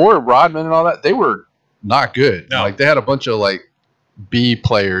 But before Rodman and all that, they were not good. No. Like they had a bunch of like B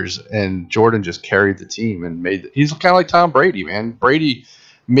players, and Jordan just carried the team and he's kind of like Tom Brady, man. Brady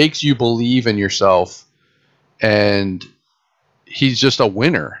makes you believe in yourself, and he's just a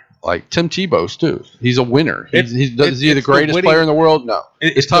winner. Like Tim Tebow's too. He's a winner. Is he the greatest player in the world? No.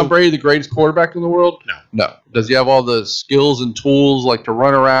 Is Tom Brady the greatest quarterback in the world? No. Does he have all the skills and tools like to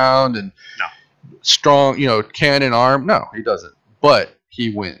run around and strong, cannon arm? No, he doesn't. But he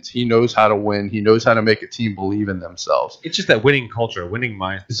wins. He knows how to win. He knows how to make a team believe in themselves. It's just that winning culture, winning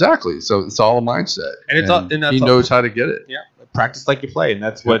mindset. Exactly. So it's all a mindset. And he knows how to get it. Yeah. Practice like you play, and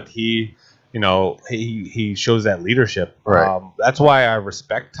that's what he he shows that leadership. Right. That's why I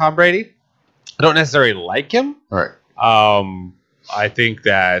respect Tom Brady. I don't necessarily like him. Right. I think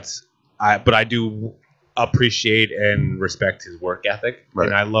that but I do appreciate and respect his work ethic,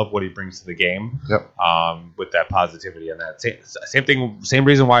 and I love what he brings to the game. Yep. With that positivity and that same thing, same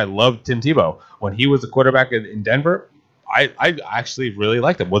reason why I loved Tim Tebow when he was the quarterback in Denver. I actually really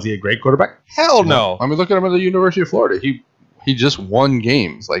liked him. Was he a great quarterback? Hell no. I mean, look at him at the University of Florida. He just won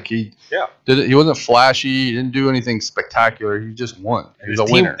games. Like he wasn't flashy. He didn't do anything spectacular. He just won. He was a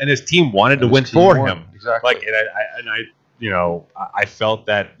winner, and his team wanted to win for him. Exactly. Like, and I I felt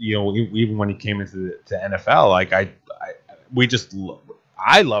that even when he came into the NFL, like I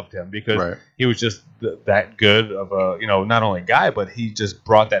loved him because he was just that good of a not only guy, but he just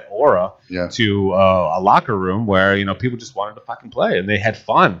brought that aura to a locker room where people just wanted to fucking play and they had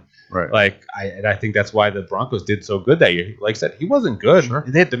fun. Right. Like I think that's why the Broncos did so good that year. Like I said, he wasn't good. Sure.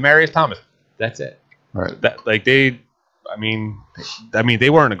 They had Demaryius Thomas. That's it. Right. They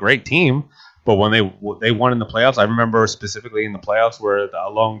weren't a great team, but when they won in the playoffs, I remember specifically in the playoffs where a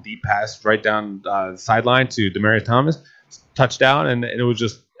long deep pass right down the sideline to Demaryius Thomas, touchdown, and it was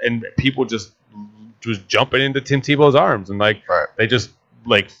just people just jumping into Tim Tebow's arms and they just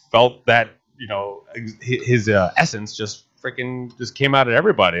felt that his essence just freaking just came out at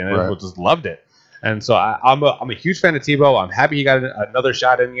everybody, and they just loved it. And so I'm a huge fan of Tebow. I'm happy he got another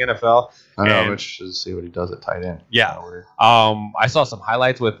shot in the NFL. I know. I'm interested to see what he does at tight end. Yeah. I saw some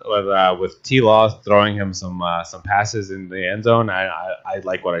highlights with T. Law throwing him some passes in the end zone. I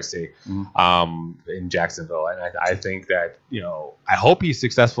like what I see in Jacksonville, and I think that I hope he's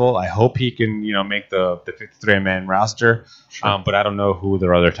successful. I hope he can make the 53-man roster. Sure. But I don't know who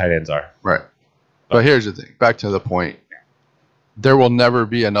their other tight ends are. Right. But here's the thing. Back to the point. There will never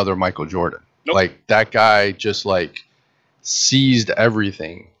be another Michael Jordan. Nope. Like that guy just seized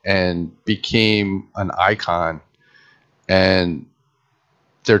everything and became an icon, and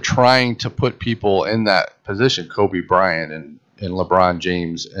they're trying to put people in that position, Kobe Bryant and LeBron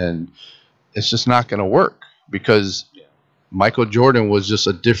James, and it's just not going to work because Michael Jordan was just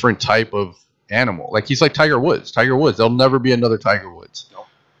a different type of animal. Like he's like Tiger Woods. There'll never be another Tiger Woods. Nope.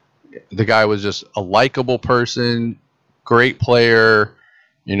 The guy was just a likable person, great player.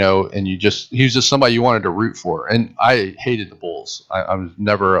 And he was just somebody you wanted to root for. And I hated the Bulls. I was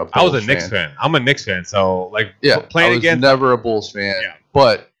never a Bulls fan. I was a Knicks fan. I'm a Knicks fan. So, playing against... I was never a Bulls fan. Yeah.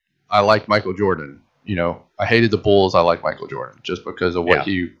 But I liked Michael Jordan. I hated the Bulls. I liked Michael Jordan just because of what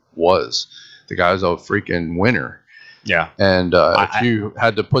he was. The guy was a freaking winner. Yeah. And if you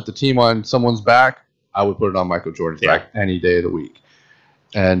had to put the team on someone's back, I would put it on Michael Jordan's back any day of the week.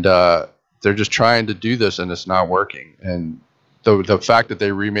 And they're just trying to do this, and it's not working. And the fact that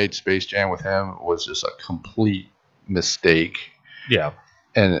they remade Space Jam with him was just a complete mistake. Yeah.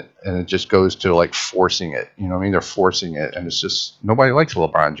 And it just goes to forcing it. They're forcing it, and it's just nobody likes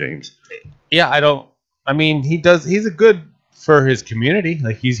LeBron James. Yeah, he's a good for his community.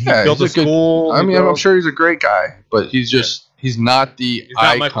 He's built a school. I'm sure he's a great guy, but he's not the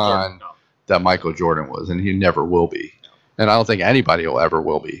icon that Michael Jordan was, and he never will be. And I don't think anybody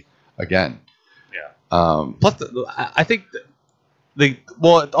will be again. Yeah. Plus, I think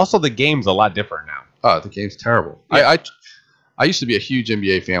also the game's a lot different now. Oh, the game's terrible. Yeah. I used to be a huge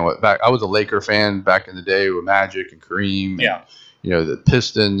NBA fan. I was a Laker fan back in the day with Magic and Kareem. And, the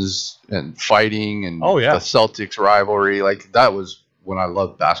Pistons and fighting and the Celtics rivalry. That was when I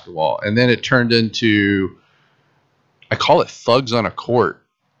loved basketball. And then it turned into, I call it thugs on a court.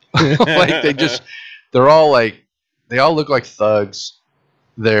 They all look like thugs.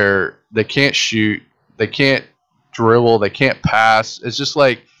 They can't shoot. They can't dribble. They can't pass. It's just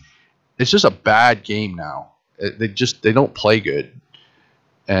a bad game now. They don't play good.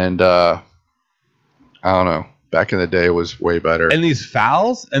 And I don't know. Back in the day, it was way better. And these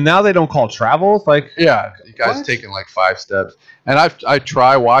fouls, and now they don't call travels. You guys taking 5 steps. And I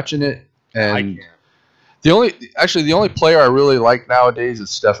try watching it, and the only player I really like nowadays is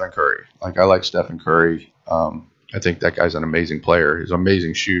Stephen Curry. I like Stephen Curry. I think that guy's an amazing player. He's an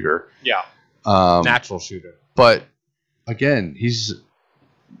amazing shooter. Yeah. Natural shooter. But again,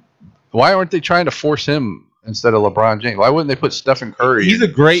 why aren't they trying to force him instead of LeBron James? Why wouldn't they put Stephen Curry? He's a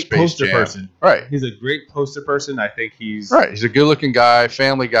great poster person. Right. He's a great poster person. I think he's right. He's a good-looking guy,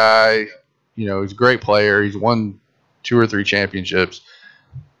 family guy. He's a great player. He's won 2 or 3 championships.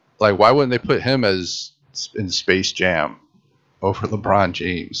 Why wouldn't they put him as in Space Jam over LeBron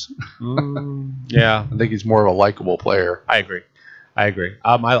James? Yeah. I think he's more of a likable player. I agree. I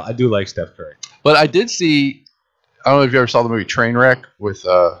do like Steph Curry. But I did see, I don't know if you ever saw the movie Trainwreck with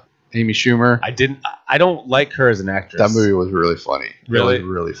Amy Schumer. I didn't. I don't like her as an actress. That movie was really funny. Really?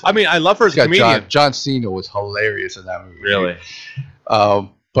 Really funny. I love her as a comedian. John Cena was hilarious in that movie. Really?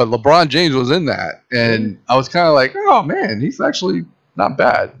 but LeBron James was in that, and I was kind of like, oh man, he's actually not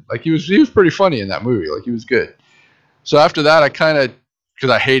bad. Like he was pretty funny in that movie. Like he was good. So after that, I kind of, because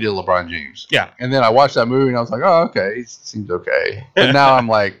I hated LeBron James. Yeah. And then I watched that movie and I was like, oh, okay, he seems okay. But now I'm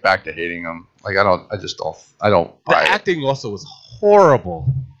like back to hating him. Like I don't The buy it. acting also was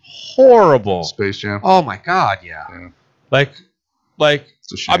horrible. Space Jam. Oh my god, yeah. Like,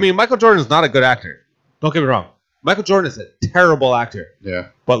 It's a shame. I mean, Michael Jordan is not a good actor. Don't get me wrong. Michael Jordan is a terrible actor. Yeah.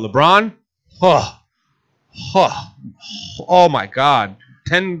 But LeBron, oh my god,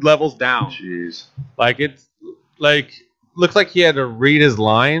 10 levels down. Jeez. Like it's like looks like he had to read his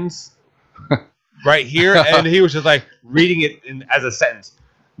lines right here, and he was just like reading it as a sentence.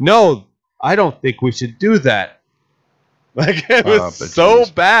 No, I don't think we should do that. Like it was so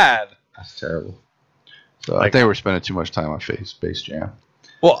bad. That's terrible. So Like, I think we're spending too much time on Space Jam.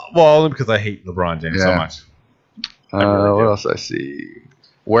 Well, only because I hate LeBron James so much. Really What else I see?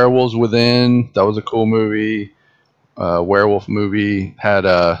 Werewolves Within. That was a cool movie. Werewolf movie had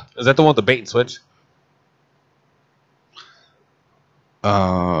Is that the one with the bait and switch?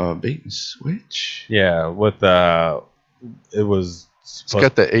 Bait and Switch. Yeah, with it was. It's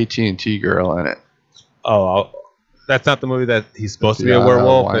got the AT&T girl in it. Oh, that's not the movie that he's supposed to be a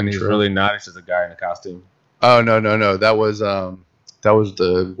werewolf and he's really not. It's just a guy in a costume. Oh no! That was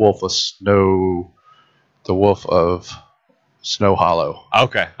the Wolf of Snow, the Wolf of Snow Hollow.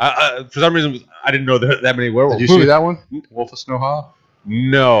 Okay, for some reason I didn't know there were that many werewolves. Did you see that one, Wolf of Snow Hollow?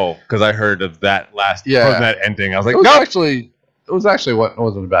 No, because I heard of that last. Yeah, that ending. I was like, it was actually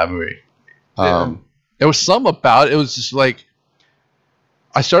wasn't a bad movie. There was some about it. It was just like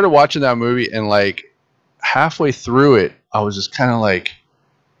I started watching that movie and like halfway through it, I was just kind of like,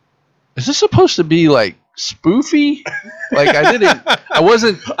 "Is this supposed to be like spoofy?" Like I don't know if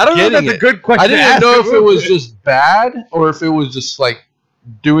that's a good question. I didn't know if it was just bad or if it was just like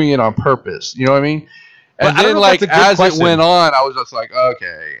doing it on purpose. You know what I mean? And then like as it went on, I was just like,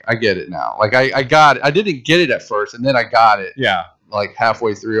 okay, I get it now. Like I got it. I didn't get it at first, and then I got it. Yeah. Like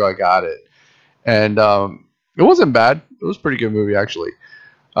halfway through, I got it, and it wasn't bad. It was a pretty good movie actually.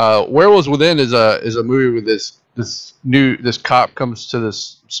 Werewolves Within is a movie with this cop comes to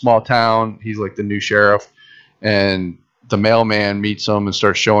this small town. He's like the new sheriff, and the mailman meets him and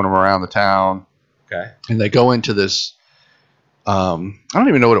starts showing him around the town. Okay. And they go into this. I don't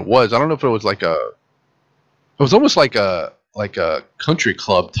even know what it was. I don't know if it was like it was almost like a country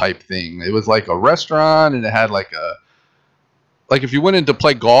club type thing. It was like a restaurant, and it had like if you went in to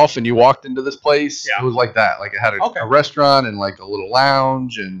play golf and you walked into this place, It was like that. Like it had a restaurant and like a little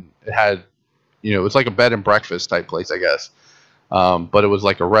lounge, and it had, it was like a bed and breakfast type place, I guess. But it was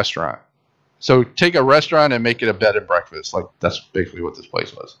like a restaurant. So take a restaurant and make it a bed and breakfast. Like that's basically what this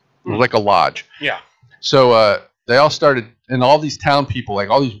place was. It was like a lodge. Yeah. So they all started, and all these town people, like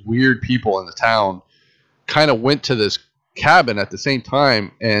all these weird people in the town, kind of went to this cabin at the same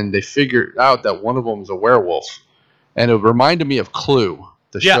time, and they figured out that one of them was a werewolf. And it reminded me of Clue,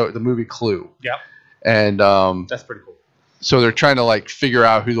 the movie Clue. Yeah. And that's pretty cool. So they're trying to like figure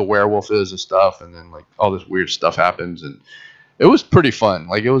out who the werewolf is and stuff, and then like all this weird stuff happens, and it was pretty fun.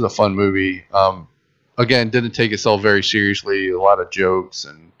 Like it was a fun movie. Again, didn't take itself very seriously. A lot of jokes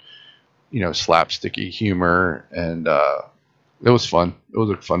and slapsticky humor, and it was fun. It was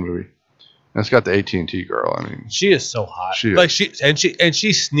a fun movie. And it's got the AT&T girl. I mean, she is so hot.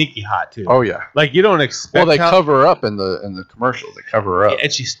 She's sneaky hot too. Oh yeah. Like you don't expect. Well, they cover her up in the commercials. They cover her up,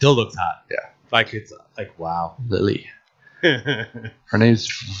 and she still looks hot. Yeah. Like it's like wow. Lily. Her name's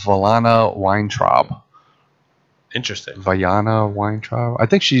Valana Weintraub. Interesting. Vajana Weintraub. I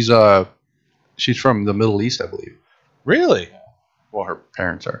think she's from the Middle East, I believe. Really? Well, her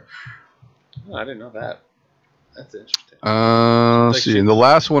parents are. Oh, I didn't know that. That's interesting. Let's see. And the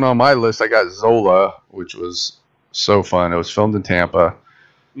last one on my list, I got Zola, which was so fun. It was filmed in Tampa,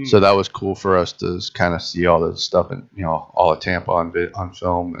 so that was cool for us to kind of see all the stuff and all of Tampa on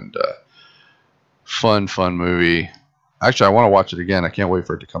film, and fun movie. Actually, I want to watch it again. I can't wait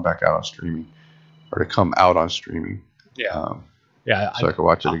for it to come back out on streaming, or to come out on streaming. Yeah. So I can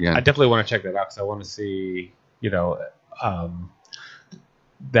watch it again. I definitely want to check that out because I want to see,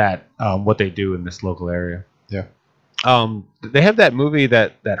 that what they do in this local area. Yeah. They have that movie,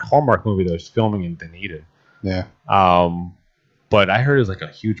 that Hallmark movie that was filming in Dunedin. Yeah. But I heard it was like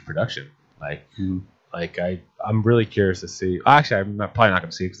a huge production. Like, I'm really curious to see. Actually, I'm probably not going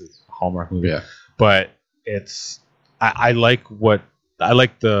to see it because it's a Hallmark movie. Yeah. But I like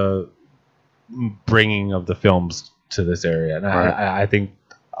the bringing of the films to this area, and I think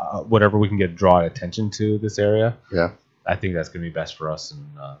whatever we can draw attention to this area. Yeah. I think that's going to be best for us in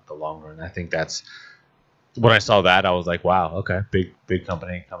the long run. I think that's when I saw that, I was like, wow, okay, big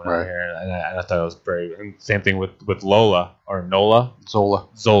company coming out Right. here, and I thought it was very. And same thing with Lola or Nola Zola.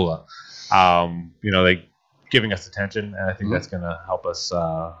 they giving us attention, and I think that's going to help us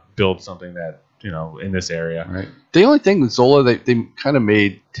build something that in this area. Right. The only thing with Zola, they kind of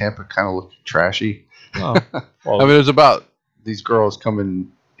made Tampa kind of look trashy. Oh, well, I mean, it was about these girls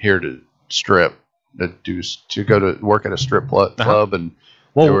coming here to strip, to go to work at a strip club, and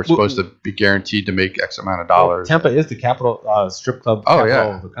they were supposed to be guaranteed to make X amount of dollars. Tampa is the capital strip club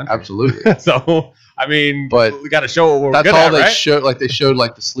capital of the country. Absolutely. So I mean, but we got to show what we're that's good all at, they right? showed. Like they showed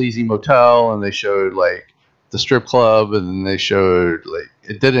like the sleazy motel, and they showed like the strip club, and then they showed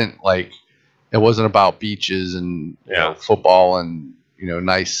like it wasn't about beaches and football and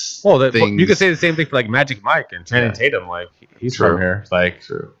nice things. You could say the same thing for like Magic Mike and Channing Tatum. Like he's from here. Like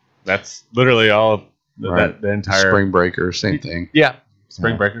that's literally all the entire Spring Breakers, same thing. Yeah,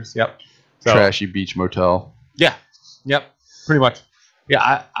 Spring Breakers. Yep. So, trashy beach motel. Yeah. Yep. Pretty much.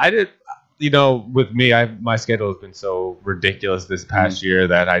 Yeah, I did. With me, my schedule has been so ridiculous this past year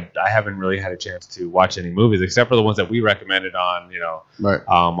that I haven't really had a chance to watch any movies except for the ones that we recommended on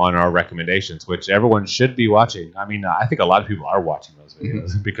on our recommendations, which everyone should be watching. I mean, I think a lot of people are watching those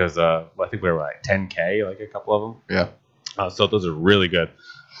videos because I think we were like 10K, like a couple of them. Yeah. So those are really good.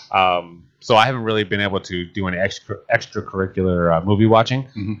 So I haven't really been able to do any extracurricular movie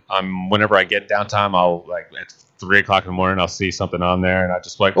watching. Whenever I get downtime, I'll at 3:00 in the morning, I'll see something on there, and I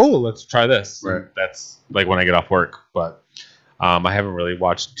just like, oh, let's try this. Right. That's like when I get off work, but I haven't really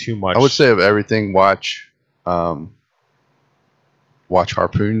watched too much. I would say of everything, watch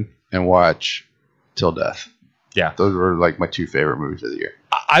Harpoon and watch Till Death. Yeah, those were like my two favorite movies of the year.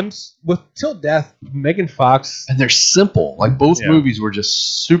 I'm with Till Death, Megan Fox, and they're simple. Like both movies were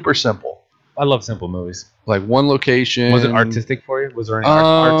just super simple. I love simple movies. Like one location. Was it artistic for you? Was there any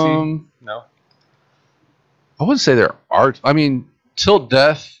artsy? No. I wouldn't say they're art. I mean, Till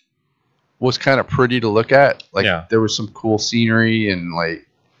Death was kind of pretty to look at. Like there was some cool scenery and like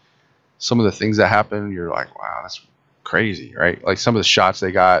some of the things that happened. You're like, wow, that's crazy, right? Like some of the shots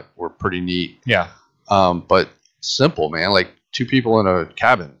they got were pretty neat. Yeah. But simple, man. Like two people in a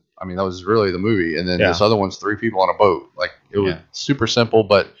cabin. I mean, that was really the movie. And then this other one's three people on a boat. Like it was super simple,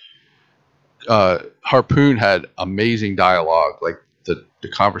 but Harpoon had amazing dialogue. Like the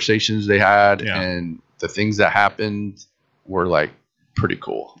conversations they had and the things that happened were like pretty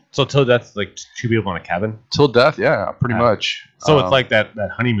cool. So Till Death, like two people in a cabin? Till Death, yeah, pretty much. So it's like that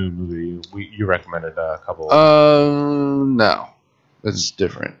honeymoon movie you recommended a couple. No, it's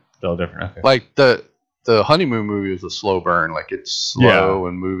different. Still different. Okay. Like the honeymoon movie was a slow burn. Like it's slow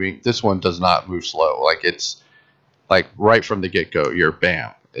and moving. This one does not move slow. Like it's like right from the get go.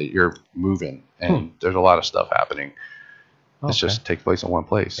 You're moving, and there's a lot of stuff happening. It's just take place in one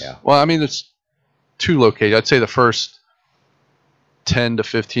place. Yeah. Well, I mean, there's two locations. I'd say the first 10 to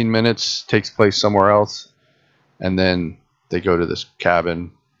 15 minutes takes place somewhere else, and then they go to this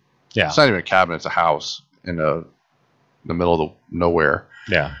cabin. Yeah. It's not even a cabin; it's a house in the middle of nowhere.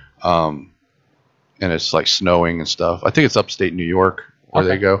 Yeah. And it's like snowing and stuff. I think it's upstate New York where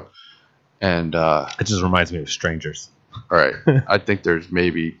they go, and it just reminds me of Strangers. All right. I think there's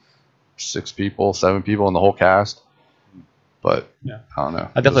maybe 7 people in the whole cast. But I don't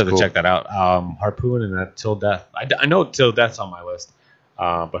know. I definitely have to check that out. Harpoon and that Till Death. I know Till Death's on my list,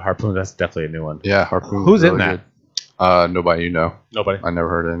 but Harpoon, that's definitely a new one. Yeah, Harpoon. Who's really in that? Good. Nobody you know. Nobody. I never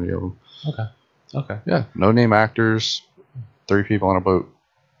heard of any of them. Okay. Yeah, no name actors, 3 people on a boat.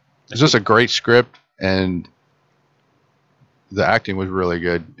 It's just a great script, and the acting was really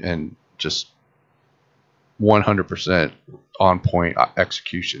good, and just 100% on point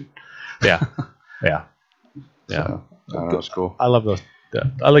execution. Yeah. So, I don't know, it's cool. I love those.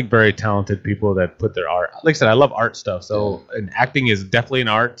 I like very talented people that put their art. Like I said, I love art stuff. So, and acting is definitely an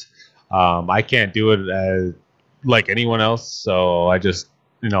art. I can't do it as like anyone else. So I just,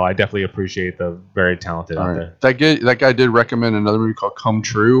 I definitely appreciate the very talented out there. That guy did recommend another movie called Come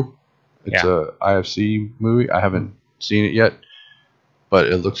True. It's a IFC movie. I haven't seen it yet, but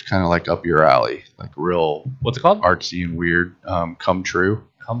it looks kind of like up your alley, like real. What's it called? Artsy and weird. Come True.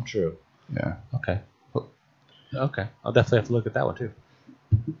 Come True. Yeah. Okay. I'll definitely have to look at that one too.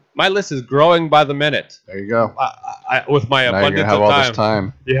 My list is growing by the minute. There you go. I with my now abundance you're gonna have of all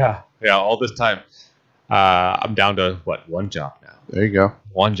time. this time. Yeah, all this time. I'm down to one job now. There you go.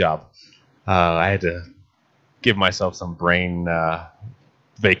 One job. I had to give myself some brain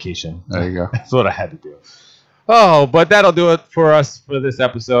vacation. There you go. That's what I had to do. Oh, but that'll do it for us for this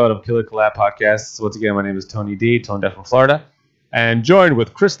episode of Killer Collab Podcast. Once again, my name is Tony D, Tone Deaf from Florida, and joined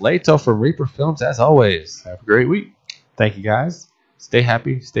with Chris Lato from Reaper Films as always. Have a great week. Thank you guys. Stay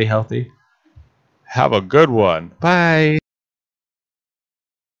happy, stay healthy. Have a good one. Bye.